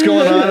Okay. thing that's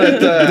going on at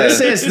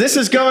This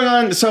is going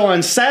on. So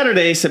on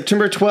Saturday,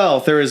 September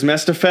 12th, there is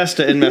Mesta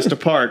Festa in Mesta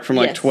Park from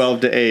like Yes.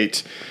 12 to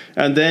 8.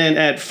 And then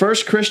at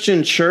First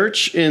Christian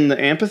Church in the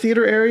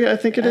amphitheater area, I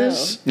think it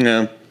is.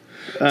 Yeah.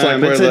 It's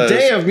like It's where a the-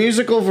 day of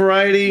musical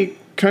variety,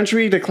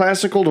 country to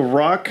classical to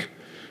rock.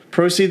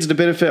 Proceeds to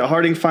benefit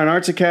Harding Fine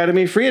Arts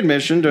Academy. Free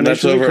admission.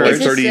 That's Donations over at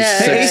encouraged. Is this,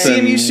 36 Hey,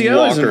 and ACMUCO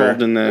is Walker.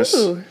 involved in this.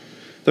 Ooh.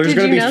 There's Did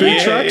going to you be know food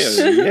that? trucks.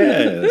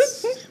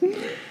 Yes.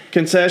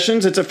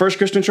 Concessions. It's at First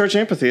Christian Church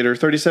Amphitheater,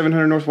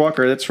 3700 North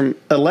Walker. That's from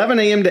 11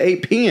 a.m. to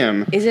 8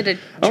 p.m. Is it a?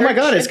 Oh my church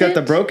God! It's got the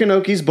event? Broken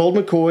Okies, Bold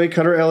McCoy,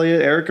 Cutter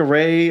Elliott, Erica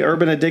Ray,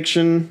 Urban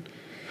Addiction.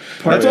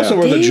 That's also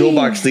where the Jewel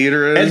Box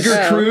Theater is.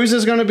 Edgar Oh. Cruz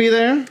is going to be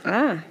there.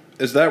 Ah.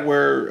 Is that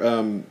where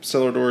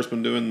Cellar Door's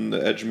been doing the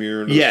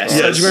Edgemere? And the Yes,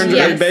 Stars? Edgemere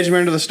Yes.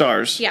 Edgemere to the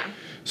Stars. Yeah.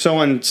 So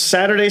on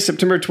Saturday,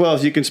 September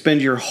 12th, you can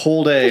spend your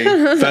whole day at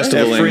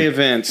Festivaling. free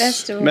events.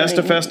 Festivaling.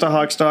 Mesta Festa,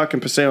 Hawkstock,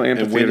 and Paseo And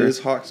when Amphitheater.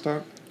 is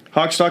Hawkstock?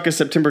 Hawkstock is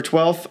September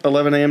 12th,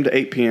 11 a.m. to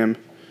 8 p.m.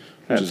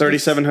 at is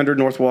 3700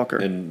 North Walker.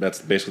 And that's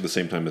basically the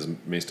same time as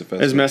Mesa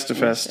Festa. Is Mesta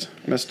Fest.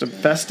 Mesta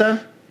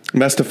Festa?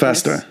 Mesta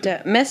Festa.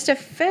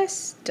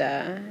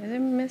 Mestafesta. Is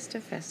it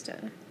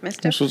Mestafesta?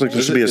 This was like Mestafesta.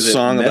 there should be a Is it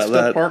song about Mesta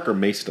that. Park or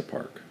Mesta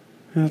Park?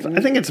 I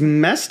think it's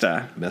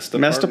Mesta. Mesta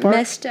Park?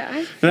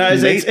 Mesta. No,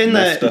 it's in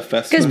Mesta the...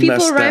 Festa. Because people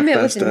Mesta rhyme it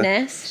Festa. with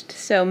nest,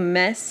 so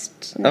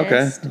mest.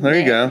 Okay, there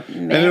you go.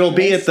 And it'll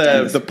be at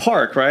the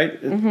park,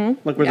 right?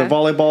 Mm-hmm. Like where Yeah. the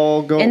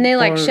volleyball go. And they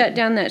like park. shut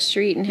down that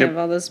street and have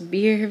all those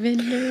beer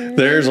vendors.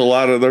 There's a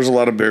lot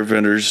of beer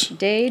vendors.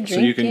 Day drinking. So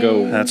you can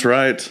go That's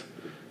right.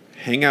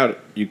 hang out.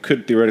 You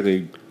could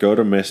theoretically go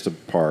to Mesta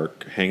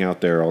Park, hang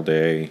out there all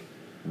day,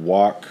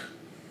 walk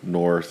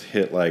north,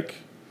 hit like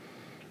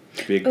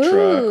big truck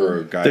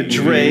or The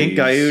Drake,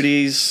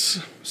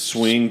 Coyotes.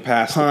 swing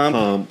past Pump. the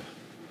pump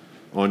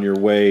on your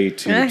way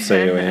to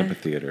Paseo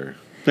Amphitheater.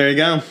 There you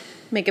go.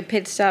 Make a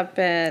pit stop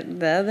at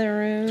the other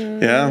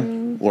room. Yeah.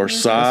 Or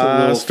That's a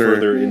little sauce or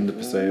further into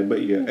Paseo,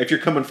 but yeah, if you're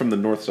coming from the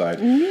north side,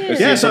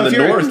 Yeah, so if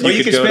you're,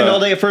 you could go spend to- all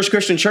day at First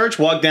Christian Church,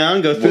 walk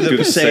down, go through Walk the through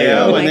the Paseo,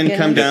 Paseo. and then Oh my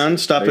come goodness. down,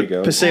 stop There at you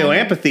go. Paseo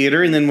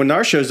Amphitheater, and then when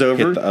our show's hit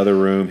over, the other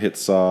room, hit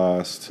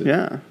sauce.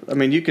 yeah, I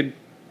mean you could.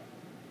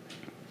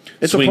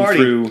 It's Swing a party.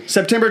 through-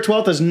 September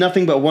 12th is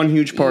nothing but one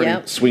huge party.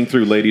 Yep. Swing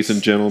through, ladies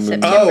and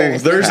gentlemen. September. Oh,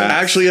 there's Hats.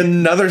 actually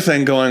another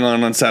thing going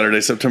on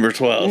Saturday, September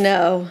 12th.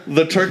 No.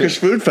 The Turkish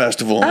Food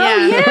Festival. Oh,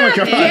 yeah.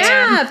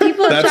 Yeah.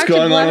 People have That's talked to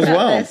going Blood on as about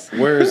well. this.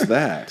 Where is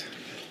that?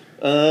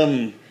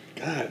 God.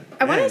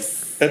 I want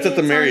to. That's at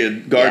the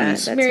Marriott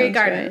Gardens. That Marriott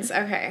sounds Gardens.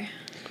 Okay.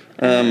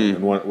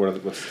 And what's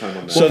the time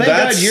on that? So thank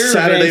that's God your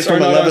Saturday events from are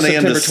not on 11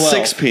 a.m. to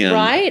September 6 p.m.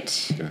 Right?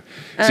 See,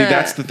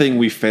 that's the thing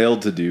we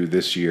failed to do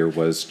this year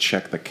was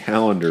check the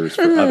calendars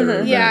for other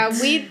events. Yeah,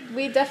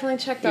 we definitely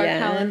checked our Yeah.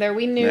 calendar.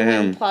 We knew Man.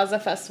 when Plaza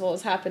Festival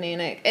was happening,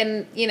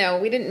 and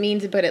we didn't mean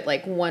to put it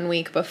like 1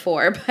 week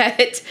before,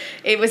 but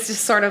it was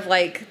just sort of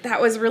like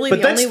that was really But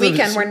the that's only the-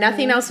 weekend where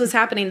nothing else was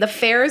happening. The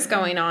fair is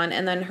going on,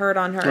 and then Herd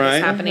on Her Right.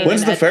 is happening.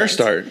 When's in the fair Edmonds.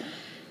 start?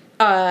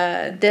 The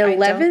I don't-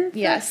 11th?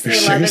 Yes, the You're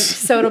 11th. serious?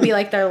 So it'll be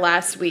like their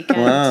last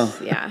weekend. Wow.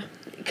 Yeah.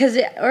 Because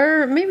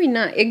or maybe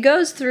not. It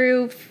goes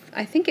through.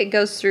 I think it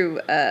goes through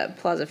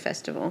Plaza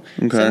Festival.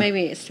 Okay. So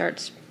maybe it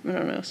starts. I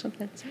don't know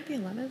something. The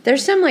 11th.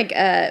 There's some like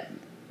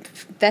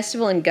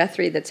festival in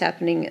Guthrie that's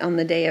happening on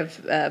the day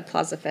of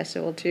Plaza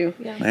Festival too.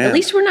 Yeah. Man. At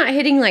least we're not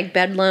hitting like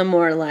Bedlam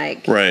or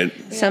like Right.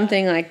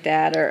 something like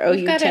that or OU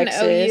We've got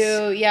Texas. an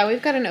OU. Yeah,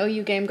 we've got an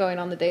OU game going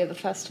on the day of the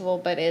festival,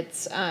 but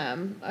it's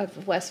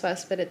of West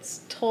West, but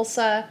it's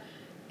Tulsa.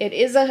 It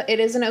is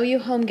an OU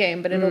home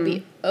game, but it'll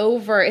be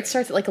over. It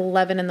starts at like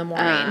 11 in the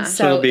morning,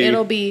 so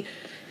it'll be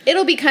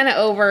kind of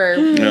over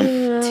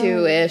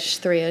 2-ish,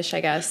 3-ish,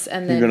 I guess.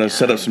 And then You're going to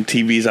set up some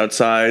TVs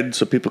outside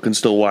so people can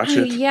still watch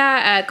it.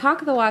 Yeah, Cock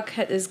of the Walk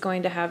is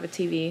going to have a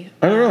TV.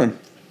 Oh, really?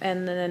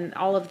 And then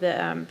all of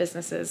the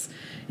businesses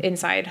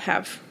inside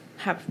have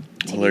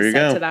TVs Well, there you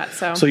set go. to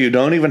that. So you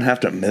don't even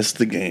have to miss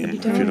the game if you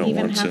don't even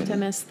want have to to.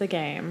 miss the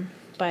game.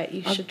 But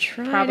you I'll should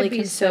try probably to be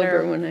consider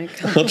sober when I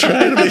come. I'll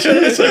try to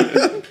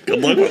be Good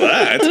luck with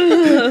that.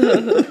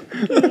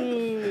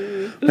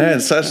 Man,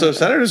 so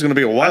Saturday's going to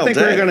be a wild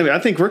day. I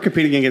think we're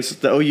competing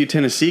against the OU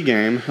Tennessee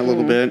game a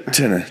little bit.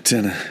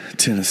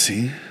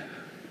 Tennessee.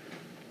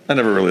 I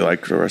never really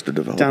liked Arrested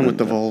Development. Down with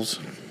the Vols.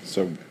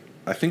 So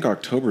I think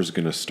October is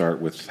going to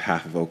start with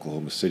half of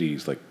Oklahoma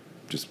City's like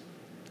just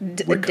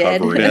Dead.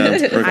 recovering. Yeah, I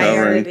recovering.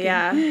 heard,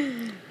 yeah.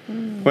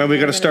 Well, we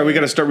got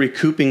to start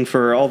recouping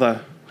for all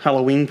the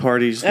Halloween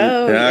parties.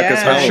 Oh, Yeah,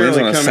 because yeah. Halloween's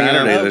Surely on a coming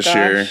Saturday up. this Oh,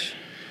 year. gosh.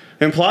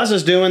 And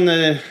Plaza's doing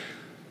the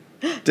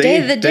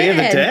Day of the Day of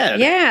the Dead.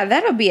 Yeah,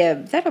 that'll be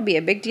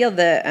a big deal.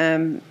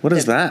 The What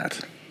is that?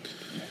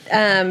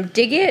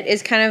 Dig It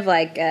is kind of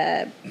like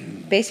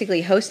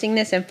basically hosting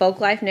this, and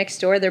Folklife Next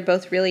Door. They're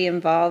both really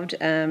involved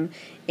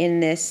in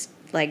this,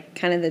 like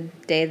kind of the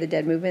Day of the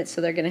Dead movement.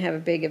 So they're going to have a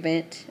big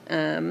event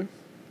on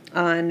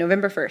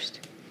November 1st.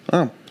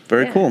 Oh,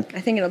 very Yeah, cool. I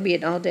think it'll be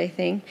an all-day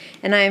thing,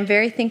 and I am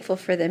very thankful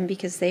for them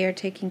because they are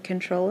taking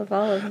control of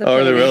all of the. Oh,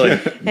 are they planning.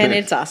 really? And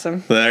it's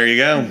awesome. There you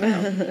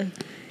go.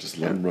 Just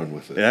let them run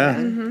with it.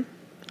 Yeah.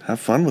 Have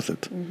fun with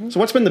it. So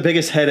what's been the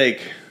biggest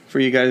headache for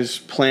you guys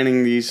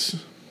planning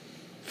these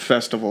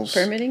festivals?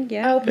 Permitting,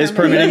 yeah. Oh, Is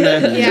permitting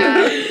the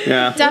Yeah.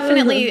 yeah.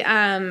 Definitely,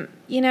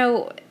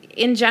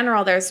 in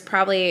general, there's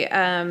probably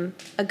a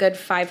good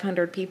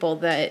 500 people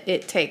that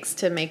it takes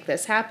to make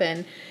this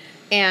happen.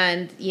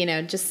 And,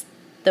 just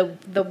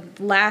the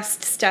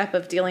last step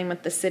of dealing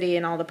with the city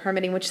and all the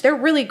permitting, which they're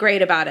really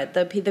great about it.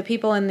 The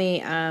people in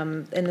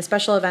the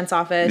special events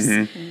office,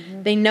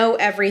 they know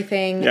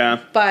everything. Yeah.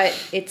 But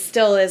it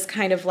still is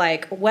kind of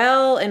like,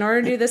 well, in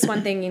order to do this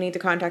one thing, you need to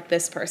contact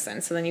this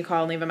person. So then you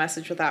call and leave a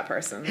message with that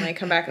person. And they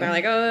come back and they're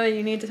like, oh,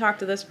 you need to talk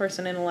to this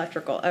person in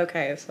electrical.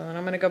 Okay, so then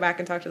I'm going to go back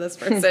and talk to this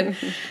person.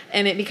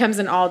 And it becomes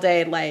an all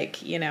day,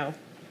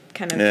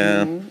 kind of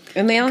Yeah.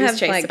 And they all goose have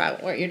chase like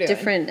about what you're doing.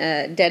 different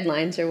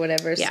deadlines or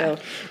whatever. Yeah. So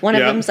one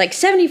of Yeah. them's like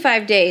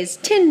 75 days,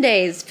 10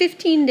 days,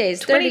 15 days,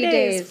 20 30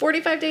 days.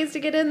 45 days to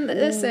get in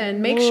this in.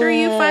 Make sure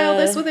you file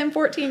this within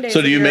 14 days.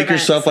 So do of you your make event,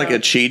 yourself like so. a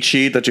cheat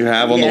sheet that you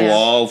have on the Yes.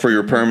 wall for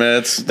your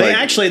permits? They Like,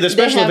 actually, the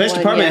special have events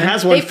one, department yeah.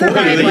 has one They for you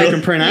provide that one. you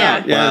can print Yeah.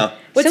 out. Yeah. Wow.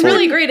 What's So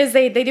really when- great is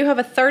they do have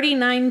a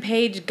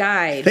 39-page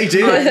guide. They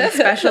do? on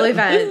special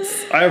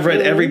events. I've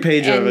read every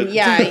page of And it.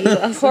 yeah,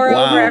 you pour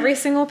Wow. over every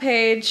single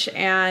page,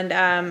 and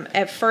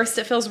at first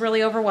it feels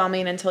really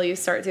overwhelming until you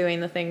start doing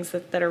the things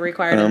that are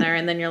required in there,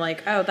 and then you're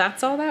like, oh,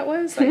 that's all that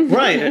was? Like,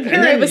 Right. And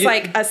here then it was you-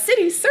 like a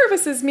city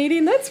services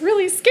meeting. That's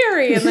really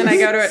scary. And then I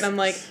go to it and I'm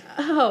like,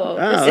 oh,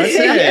 Oh, this that's is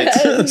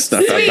it. It's not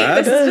that sweet.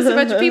 bad. This is just a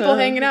bunch of people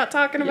hanging out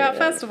talking about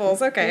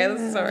festivals. Okay,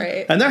 this is all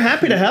right. And they're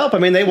happy to help. I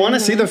mean, they want to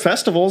see the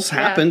festivals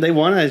happen. They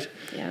want to,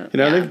 Yeah. you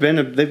know, Yeah. they've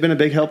been a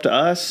big help to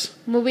us.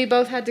 Well, we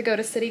both had to go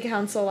to city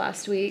council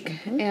last week,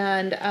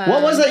 and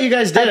What was that you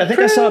guys did? I think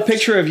I saw a approved.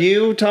 picture of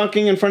you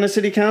talking in front of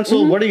city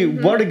council.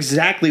 What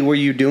exactly were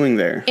you doing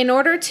there? In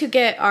order to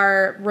get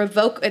our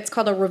it's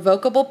called a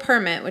revocable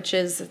permit, which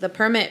is the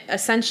permit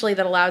essentially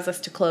that allows us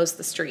to close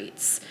the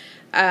streets.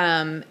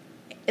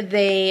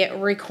 They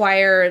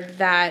require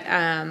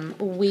that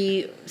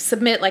we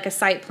submit like a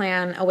site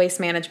plan, a waste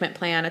management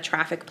plan, a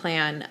traffic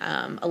plan,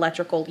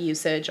 electrical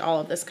usage, all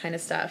of this kind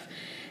of stuff.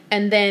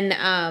 And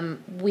then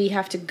we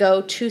have to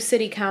go to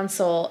city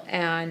council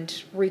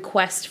and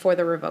request for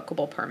the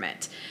revocable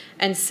permit.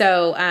 And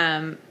so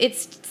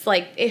it's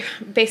like,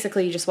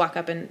 basically you just walk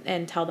up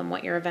and tell them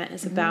what your event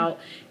is about.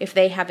 If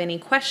they have any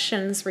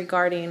questions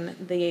regarding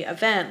the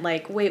event,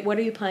 like, wait, what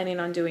are you planning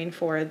on doing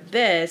for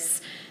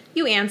this?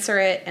 You answer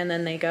it, and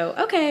then they go,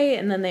 okay,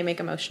 and then they make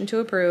a motion to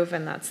approve,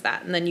 and that's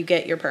that. And then you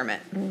get your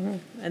permit,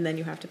 and then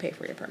you have to pay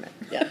for your permit.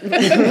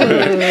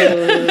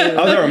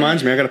 Oh, that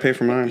reminds me. I got to pay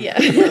for mine. Yeah.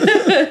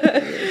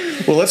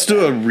 Well, let's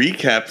do a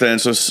recap then.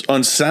 So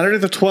on Saturday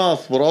the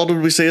 12th, what all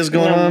did we say is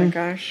going Oh my on?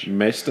 gosh.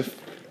 Mesta Fest,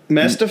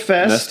 Mesta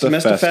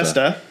Mesta Festa.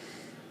 Festa,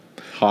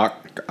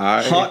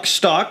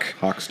 Hawkstock,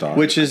 Hawkstock.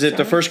 which is at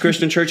the First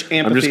Christian Church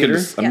Amphitheater.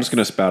 I'm just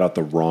gonna spout out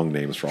the wrong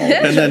names for all of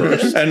them And then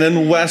first. and then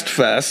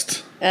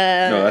Westfest.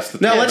 No, that's the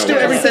No, let's do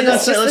everything.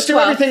 Let's do Let's the do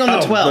everything on the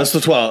Oh, 12th. that's the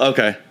 12th.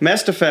 Okay.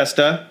 Mesta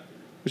Festa,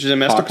 which is in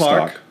Mesta Hawkstock.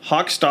 Park.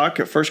 Hawkstock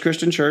at First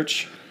Christian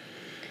Church.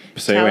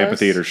 Paseo Talos.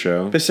 Amphitheater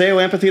show. Paseo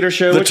Amphitheater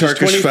Show, The which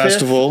Turkish is 25th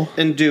Festival.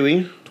 in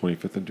Dewey.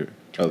 25th and June.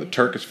 Oh, the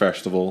Turkish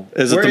Festival.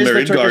 Is it Where the is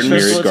Married Turkish Gardens?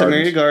 Festival? It's at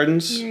Married Married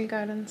Gardens. Mary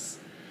Gardens.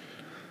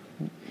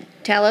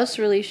 Talos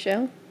release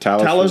show.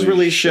 Talos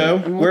Release Show.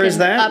 Where is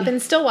that? Up in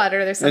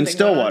Stillwater, there's something In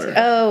Stillwater. going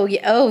on, Oh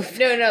yeah. Oh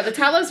too. No, the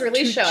Talos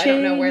release show, I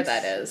don't know where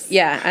that is.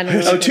 yeah. I don't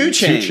know. Oh, Two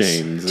Chains. Two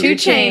Chains. Two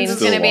Chains is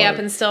going to be Stillwater. up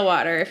in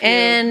Stillwater. If you,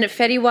 And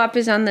Fetty Wap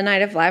is on the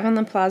night of Live on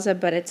the Plaza,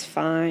 but it's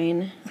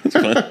fine.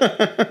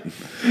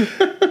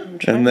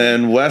 And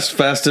then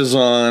Westfest is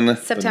on.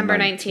 September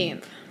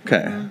 19th.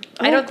 Okay.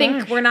 I don't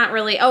think gosh. we're not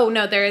really. Oh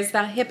no, there is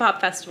the hip hop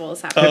festival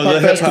is happening, Oh, the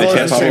hip hop Festival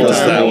festival is is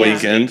that yeah.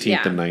 weekend. 18th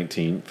Yeah. and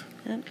 19th.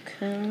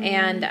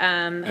 and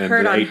the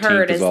Heard on 18th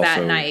Heard is is that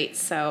also- night.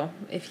 So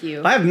if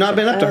you I have not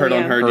been up to Oh, Heard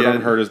on yeah. Heard Heard yet.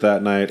 on Heard is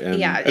that night. And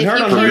Yeah, And if Heard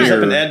you on Heard is up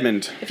in can't,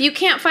 Edmond. if you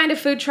can't find a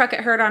food truck at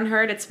Heard on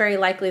Heard, it's very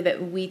likely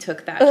that we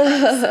took that truck.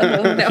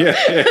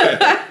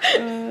 So,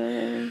 no.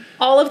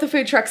 All of the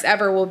food trucks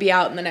ever will be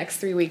out in the next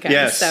 3 weekends.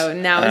 Yes. So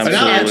now is But the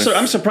now Absolutely.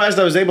 I'm surprised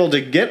I was able to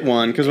get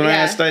one because when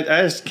Yeah. I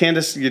asked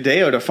Candace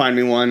Yadeo to find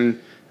me one,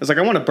 I was like,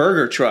 I want a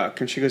burger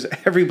truck, and she goes,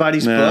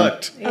 everybody's Yeah.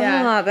 booked.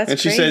 Yeah. Oh, that's And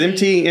she crazy.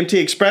 said, MT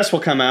Express will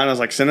come out. I was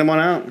like, send them one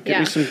out. Get Yeah.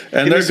 me some. And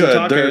give they're me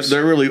some good. Tacos.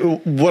 They're really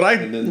what I.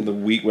 And then the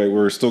week, wait,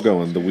 we're still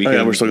going. The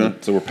weekend. we're still going.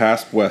 So we're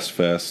past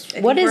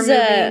Westfest. What is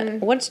We're moving-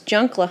 what's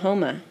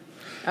Junklahoma?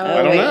 Oh, I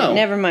don't wait, know.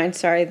 Never mind.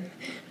 Sorry.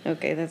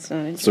 Okay, that's not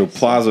interesting. So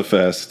Plaza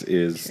Fest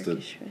is the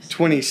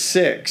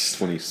 26th.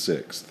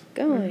 26th.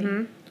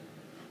 Going.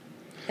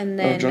 And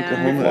Oh, then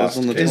Drunklahoma is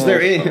on the 12th. Is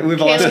there any? We've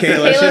lost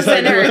Kayla. Kayla's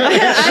in her.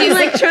 She's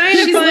like trying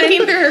to She's find-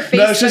 looking through her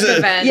Facebook No, she's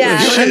events. Yeah.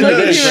 She, I'm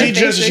looking through she her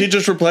just Facebook. she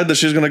just replied that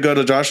she's going to go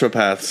to Joshua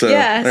Path. So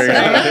Yeah, there you go.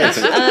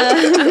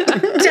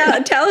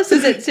 Talos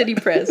is at City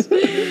Press. To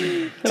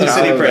City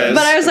Press.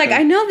 But I was like,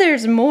 I know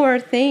there's more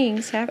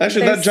things happening.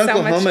 Actually, There's that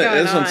so much Junklahoma going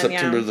is on on,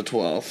 September yeah. the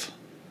 12th.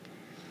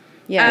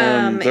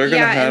 yeah. They're going to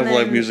yeah, have and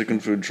live then- music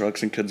and food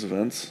trucks and kids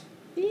events.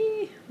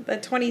 The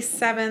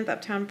 27th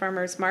Uptown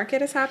Farmers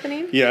Market is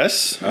happening.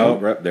 Yes, Oh,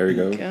 right, there you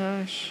go.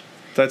 Gosh.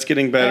 that's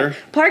getting better.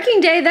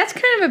 Parking day, that's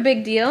kind of a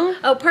big deal.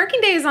 Oh,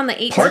 parking day is on the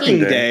 18th. Parking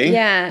Day. Day.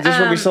 Yeah. Is this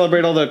where we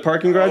celebrate all the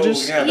parking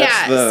garages?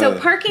 Yeah, so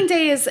parking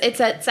day is it's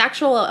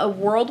actual a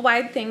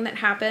worldwide thing that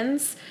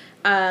happens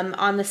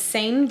on the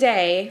same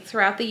day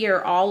throughout the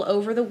year all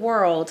over the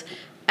world.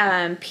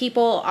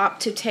 People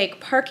opt to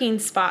take parking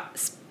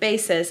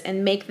spaces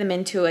and make them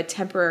into a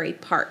temporary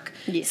park.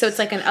 Yes. So it's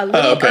like a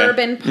little okay.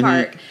 urban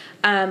park.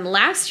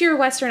 Last year,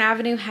 Western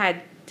Avenue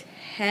had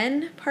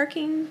 10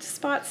 parking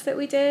spots that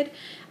we did.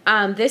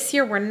 This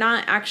year, we're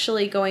not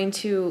actually going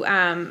to.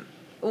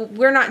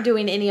 We're not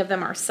doing any of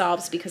them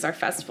ourselves because our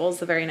festival is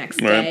the very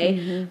next Right.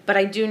 day. But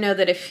I do know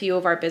that a few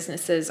of our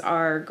businesses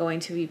are going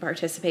to be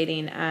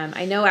participating.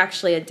 I know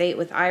actually a date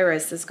with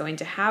Iris is going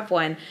to have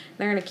one.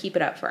 They're going to keep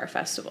it up for our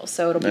festival,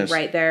 so it'll Nice. be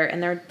right there.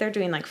 And they're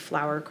doing like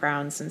flower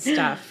crowns and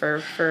stuff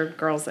for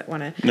girls that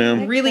want to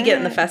Yeah. really get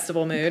in the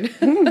festival mood.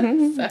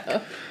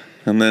 So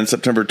And then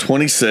September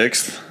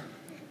 26th.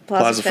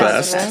 Plaza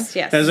Fest.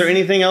 yes. Is there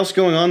anything else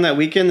going on that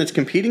weekend that's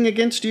competing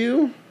against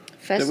you?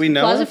 that we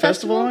know Plaza of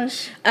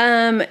festival-wise?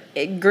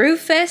 Groove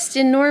Fest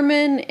in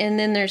Norman, and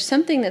then there's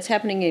something that's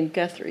happening in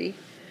Guthrie.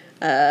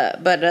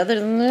 But other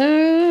than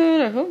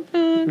that, I hope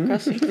not.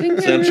 Cross your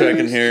fingers. So I'm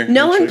checking here.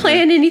 No I'm one checking.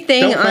 planned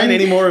anything. Don't plan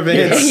any more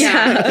events.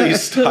 Yeah.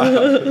 Please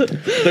stop.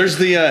 There's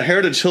the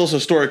Heritage Hills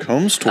Historic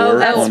Homes Tour. Oh,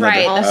 that's on the-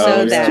 right.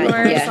 Also the that,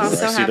 tour is yes.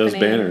 also I see happening. those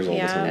banners all the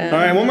Yeah. time. All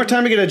right, one more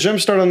time to get a jump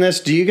start on this.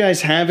 Do you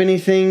guys have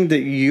anything that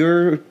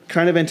you're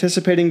kind of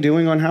anticipating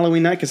doing on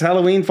Halloween night? Because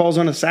Halloween falls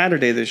on a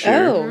Saturday this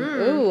year.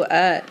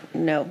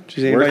 No.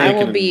 Does anybody- I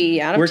will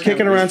be out of We're town.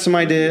 kicking around some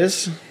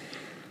ideas.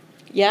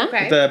 Yeah?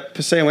 Okay. The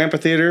Paseo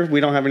Amphitheater,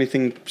 we don't have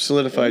anything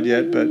solidified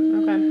yet, but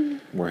Okay.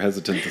 We're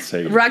hesitant to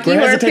say. Rocky We're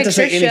Horror hesitant to Picture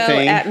say Show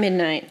anything. at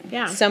midnight.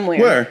 Yeah. Somewhere.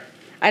 where?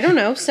 I don't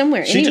know.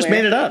 Somewhere. She just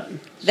made it up.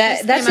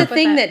 That's came a up with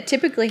thing that. that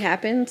typically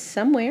happens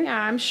somewhere. Yeah,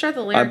 I'm sure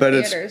the I Lyric bet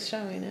it's- Theater is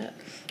showing it.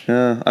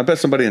 Yeah, I bet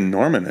somebody in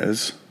Norman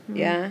is.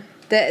 Yeah.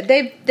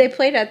 They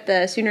played at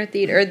the Sooner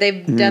Theater, or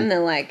they've done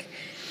the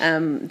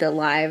the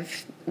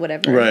live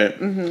whatever. Right.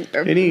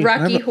 Or Any-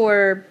 Rocky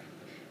Horror.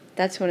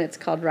 That's when it's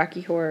called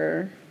Rocky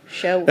Horror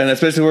Show. And it's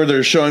basically where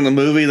they're showing the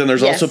movie, then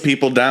there's Yes. also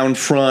people down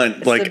front,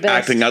 It's the like, best.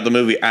 acting out the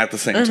movie at the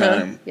same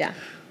time. Yeah.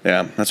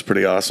 Yeah, that's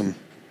pretty awesome.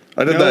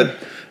 I did No. that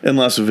in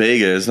Las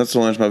Vegas. That's the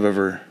only time I've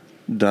ever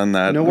done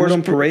that. No It word was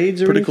on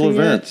parades or pretty cool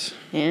anything event.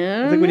 yet?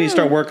 Yeah. I think we need to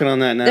start working on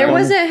that now. There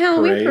was a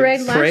Halloween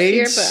Parades? parade last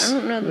year, Parades? but I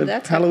don't know that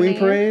that's Halloween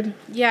happening. parade.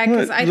 Yeah,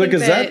 because What? I The think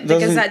Gazette the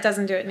doesn't- Gazette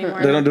doesn't do it anymore.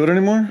 They don't do it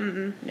anymore?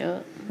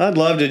 No. I'd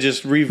love to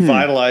just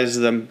revitalize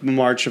the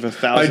March of a I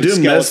Thousand do miss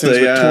Skeletons with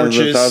the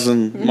torches.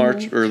 thousand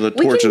march or the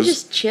We torches. can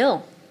just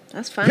chill.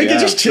 That's fine. We can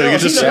just chill. We can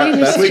just- We can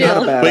just That's chill.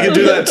 not a bad we can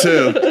do idea.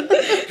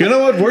 that too. You know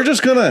what? We're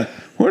just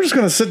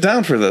gonna sit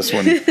down for this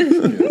one.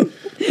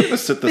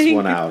 Let's sit this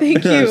one out.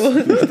 Thank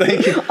you.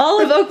 Thank you.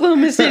 All of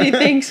Oklahoma City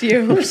thanks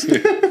you.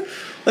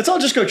 Let's all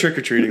just go trick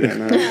or treating that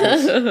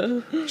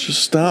night.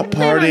 Just stop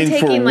Plan on partying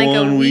for taking like a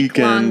one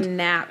week-long weekend.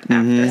 nap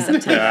after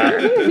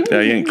September. Yeah,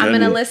 you ain't I'm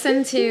kidding. gonna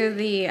listen to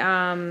the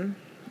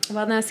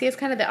well, no, see, it's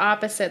kind of the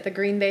opposite. The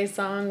Green Day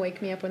song "Wake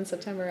Me Up When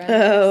September Ends."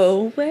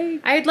 Oh,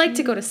 wait. I'd like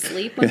to go to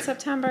sleep when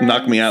September.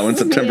 Knock me out when ends.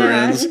 September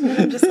Yeah, ends.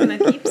 I'm just gonna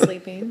keep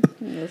sleeping,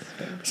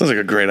 Sounds like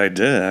a great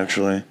idea,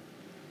 actually.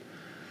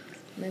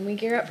 and then we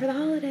gear up for the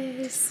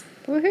holidays.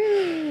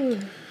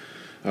 Woohoo.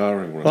 I don't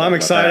even wanna Well, I'm talk about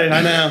excited. that.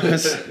 I know.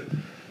 It's-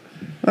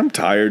 I'm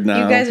tired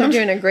now. You guys are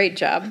doing a great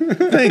job.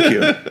 Thank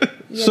you.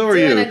 So are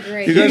doing you. a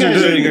great You guys job. are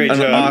doing Doing a great an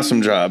job.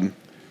 awesome job.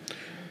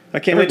 I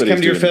can't wait to come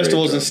to your Everybody's doing a great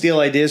festivals and job. steal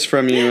ideas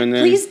from you. And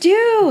then Please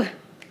do.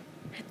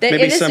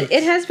 Maybe It some-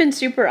 has been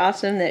super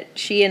awesome that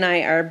she and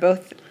I are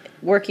both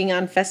working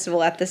on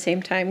festival at the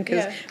same time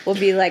because Yeah. we'll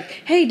be like,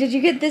 hey, did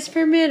you get this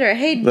permit? Or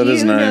hey, That do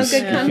is you know nice.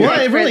 good Yeah. contact well,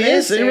 it for really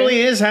this? is. It Or-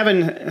 really is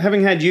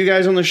having had you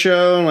guys on the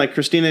show and like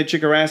Christina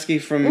Chikaraski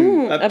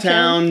from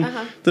Uptown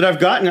Uptown. that I've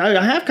gotten.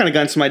 I have kind of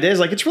gotten some ideas.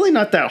 Like it's really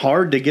not that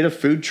hard to get a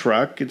food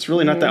truck. It's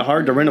really not that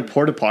hard to rent a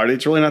porta potty.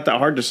 It's really not that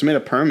hard to submit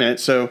a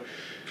permit. So,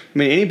 I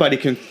mean, anybody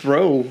can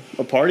throw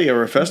a party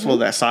or a festival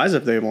that size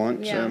if they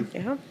want. Yeah. So.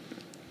 Yeah.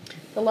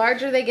 The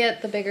larger they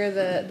get, the bigger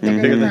the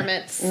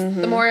permits.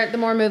 The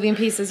more moving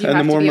pieces you And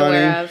have the to be more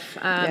aware money. of.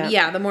 Yeah.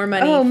 Yeah, the more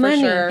money Oh, for money.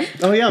 sure.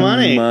 Oh yeah,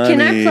 money.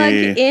 Can I plug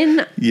Money.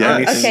 in?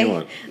 Yes. Anything you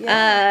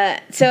Okay.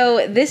 want.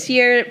 So this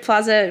year,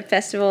 Plaza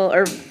Festival,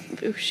 or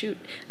oh shoot,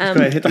 Go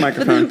ahead, hit the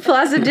microphone.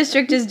 Plaza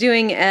District is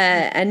doing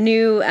a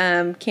new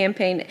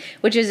campaign,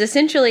 which is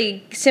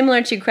essentially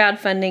similar to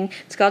crowdfunding.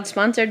 It's called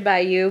Sponsored by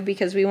You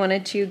because we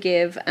wanted to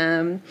give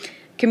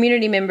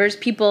community members,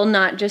 people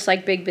not just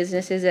like big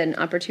businesses, an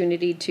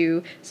opportunity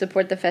to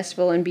support the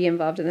festival and be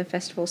involved in the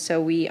festival.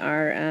 So we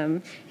are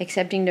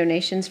accepting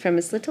donations from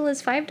as little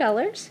as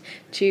 $5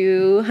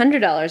 to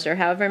 $100 or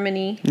however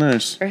many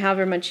Nice. or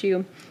however much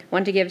you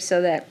want to give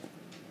so that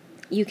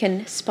you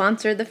can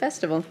sponsor the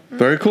festival.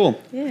 Very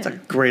cool. Yeah.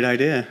 Great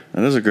idea.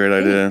 That is a great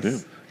idea.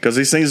 Because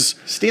these things,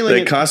 Stealing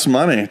they it- cost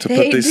money to They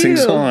put these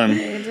things do. on.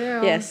 They do.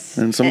 Yes.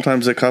 And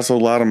sometimes it costs a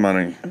lot of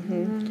money.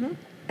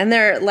 And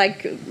they're,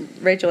 like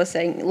Rachel was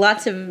saying,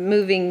 lots of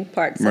moving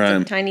parts, lots Right.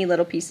 of tiny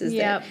little pieces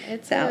Yep, that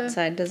it's the a-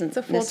 outside doesn't It's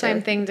a full time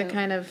necessarily- thing to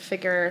kind of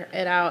figure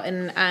it out,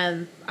 and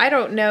I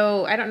don't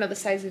know the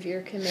size of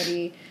your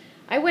committee.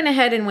 I went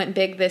ahead and went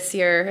big this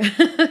year,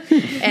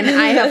 and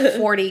I have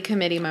 40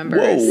 committee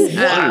members.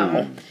 Whoa,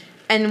 wow.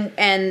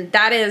 And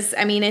that is,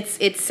 I mean,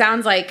 it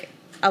sounds like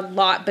a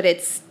lot, but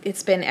it's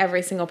been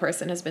every single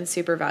person has been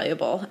super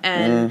valuable,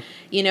 and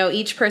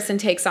each person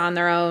takes on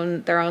their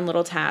own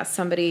little task.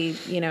 Somebody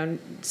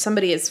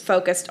is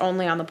focused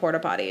only on the porta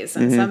potties,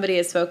 and somebody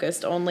is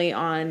focused only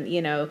on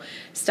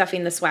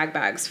stuffing the swag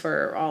bags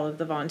for all of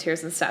the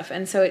volunteers and stuff.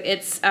 And so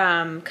it's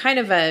kind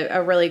of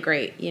a really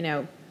great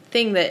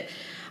thing that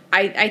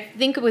I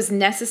think it was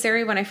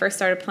necessary when I first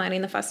started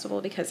planning the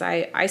festival because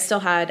I still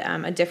had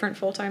a different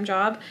full-time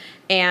job,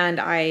 And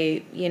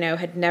I,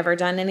 had never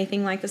done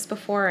anything like this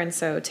before. And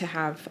so to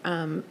have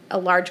a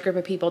large group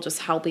of people just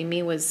helping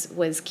me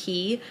was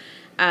key.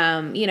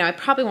 I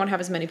probably won't have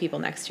as many people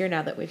next year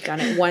now that we've done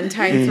it one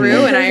time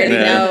through. And I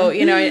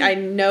already know, I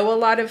know a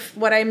lot of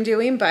what I'm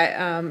doing,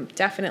 but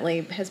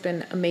definitely has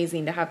been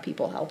amazing to have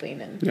people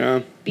helping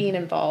and being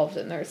involved.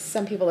 And there's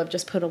some people that have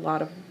just put a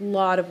lot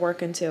of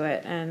work into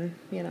it. And,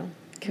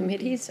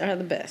 Committees are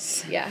the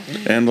best. Yeah.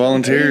 And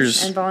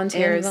volunteers. And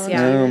volunteers,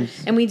 yeah.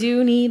 And we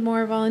do need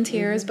more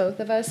volunteers.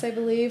 Both of us, I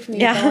believe, need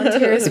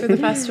volunteers for the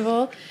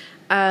festival.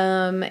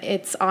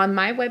 It's on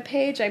my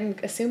webpage. I'm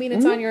assuming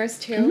it's on yours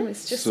too.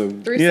 It's just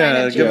through Sign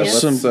Up give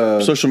Genius. us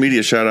some social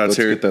media shout outs Let's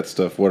here. get that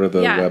stuff. What are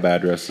the web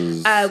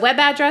addresses? Web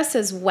address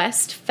is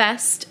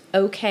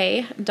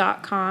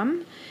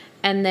westfestok.com.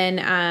 And then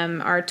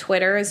our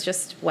Twitter is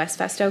just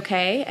westfestok,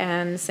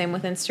 and same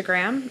with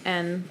Instagram.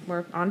 And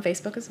we're on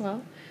Facebook as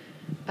well.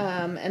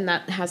 And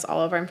that has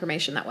all of our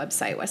information, that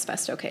website,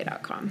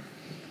 westfestok.com.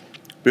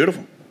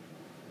 Beautiful.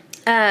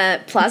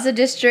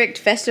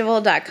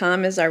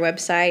 PlazaDistrictFestival.com is our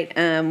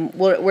website.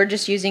 We're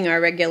just using our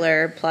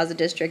regular Plaza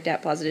District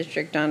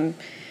on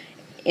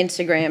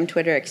Instagram,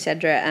 Twitter,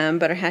 etc.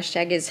 But our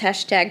hashtag is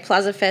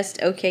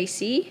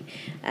 #PlazaFestOKC.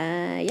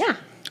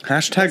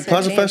 Hashtag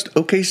PlazaFest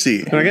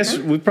OKC. And I guess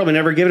we've probably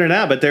never given it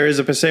out, but there is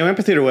a Paseo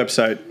Amphitheater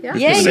website. Yeah.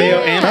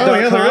 Yeah. Oh,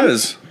 yeah, there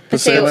is.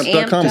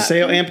 PaseoAmp.com.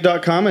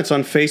 PaseoAmp.com. It's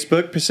on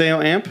Facebook,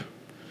 Paseo Amp.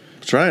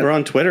 That's right. We're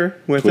on Twitter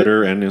with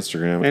Twitter and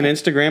Instagram. And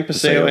Instagram,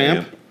 Paseo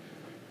Amp.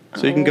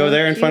 So you can go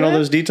there and find all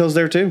those details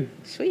there too.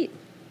 Sweet.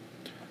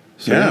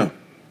 So, yeah.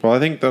 Well, I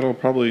think that'll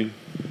probably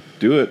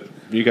do it.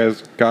 You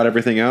guys got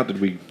everything out? Did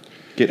we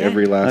get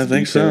every last I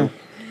think detail? so.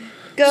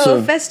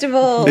 Go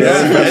festivals!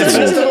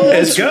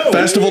 It's go.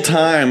 Festival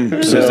time.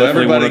 So definitely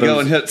everybody one of go those-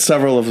 and hit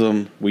several of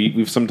them.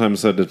 We've sometimes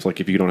said it's like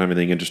if you don't have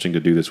anything interesting to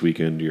do this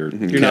weekend, you're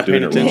not doing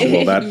paying it wrong. attention.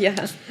 Well, that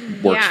Yeah.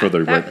 works for the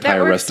that entire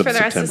works rest of for the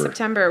September. rest of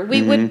September.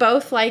 We would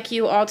both like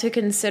you all to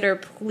consider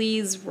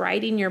please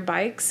riding your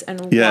bikes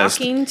and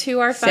walking to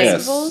our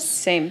festivals.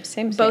 Same.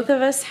 Both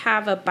of us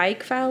have a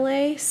bike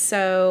valet,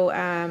 so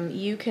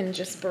you can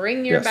just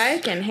bring your Yes.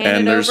 bike and And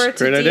hand it there's- over to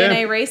Great idea.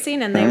 DNA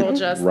Racing, and they will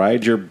just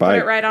Ride your put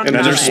bike. it right on And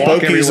the There's Walk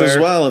valet. Spokies as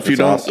everywhere. well. If you It's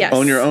don't awesome. Yes.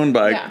 own your own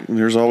bike, Yeah.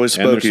 there's always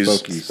And there's Spokies.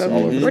 Spokies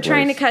all over the We're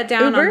trying to place. cut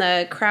down Uber? on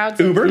the crowds.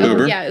 Uber?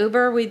 Uber. Yeah,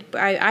 Uber.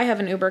 I have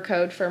an Uber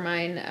code for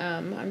mine.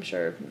 I'm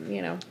sure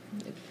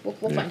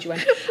we'll find you one.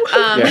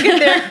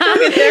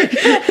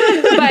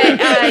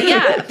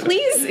 But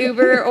please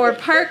Uber or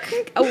park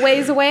a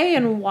ways away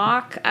and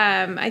walk.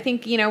 I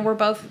think we're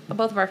both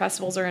of our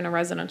festivals are in a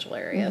residential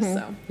area,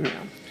 so.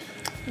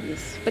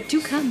 But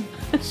do come.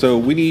 So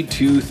we need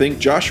to thank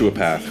Joshua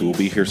Path, who will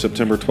be here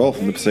September 12th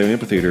in the Paseo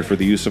Amphitheater for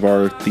the use of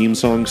our theme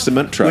song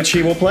Cement Truck, Which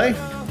he will play.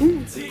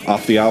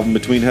 off the album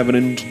Between Heaven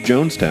and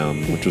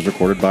Jonestown, which was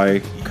recorded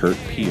by Kurt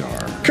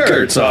PR.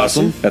 Kurt's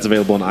awesome. That's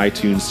available on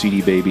iTunes,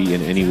 CD Baby,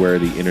 and anywhere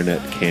the internet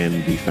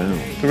can be found.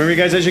 Remember, you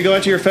guys, as you go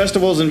out to your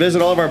festivals and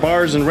visit all of our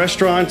bars and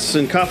restaurants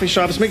and coffee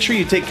shops, make sure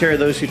you take care of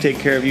those who take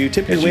care of you.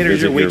 Tip your As you waiters,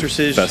 visit your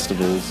waitresses.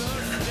 festivals.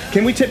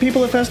 Can we tip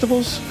people at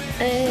festivals?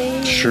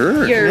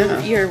 Sure.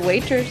 Your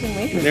waiters and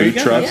waitresses. There you Food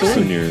go. trucks Yeah.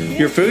 and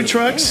Your food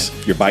trucks.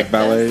 your bike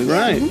ballets.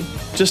 Right.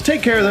 Just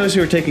take care of those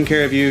who are taking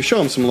care of you. Show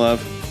them some love.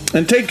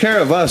 And take care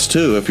of us,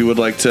 too. If you would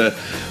like to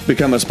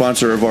become a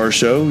sponsor of our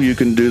show, you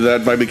can do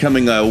that by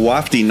becoming a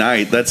Wafty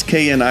Knight. That's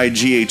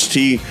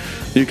KNIGHT.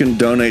 You can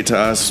donate to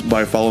us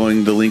by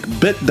following the link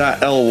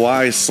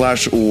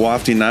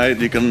bit.ly/Wafty Knight.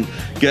 You can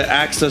get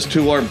access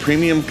to our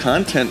premium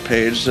content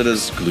page that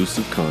is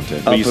Exclusive content.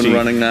 up But you and see,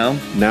 running now.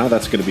 Now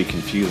that's going to be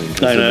confusing. I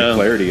Because know. the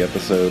Clarity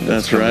episode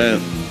That's coming right. in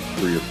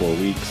 3 or 4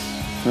 weeks.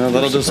 Well,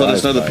 that'll We're just let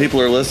us know that surprised by it.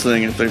 people are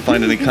listening if they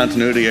find any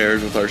continuity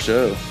errors with our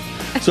show.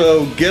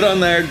 So get on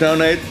there,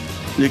 donate.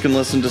 You can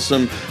listen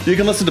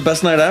to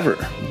Best Night Ever,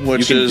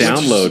 which You can is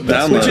download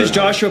Best Night Which is Ever.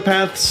 Joshua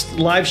Path's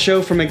live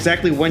show from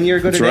exactly 1 year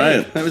ago That's today.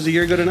 right. That was a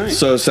year ago tonight.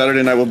 So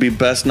Saturday night will be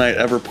Best Night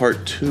Ever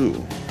Part 2.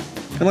 Kind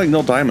of like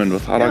Neil Diamond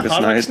with Hot August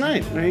Hot Night. August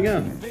Night. There you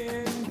go.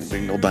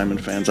 Big Neil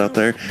Diamond fans out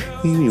there.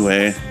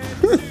 Anyway,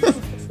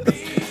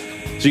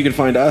 So you can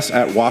find us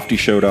at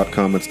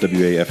waftyshow.com. That's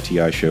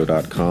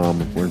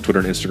WAFTIshow.com. We're on Twitter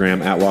and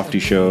Instagram at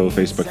waftyshow,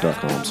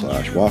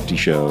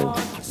 facebook.com/waftyshow.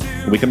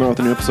 And we come out with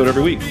a new episode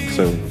every week.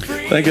 So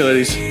thank you,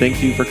 ladies.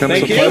 thank you for coming.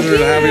 Thank you. Pleasure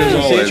to have you as See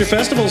you always. at your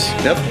festivals.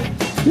 Yep.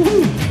 You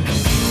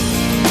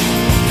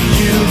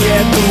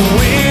get the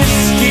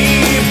whiskey,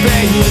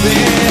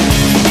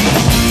 baby.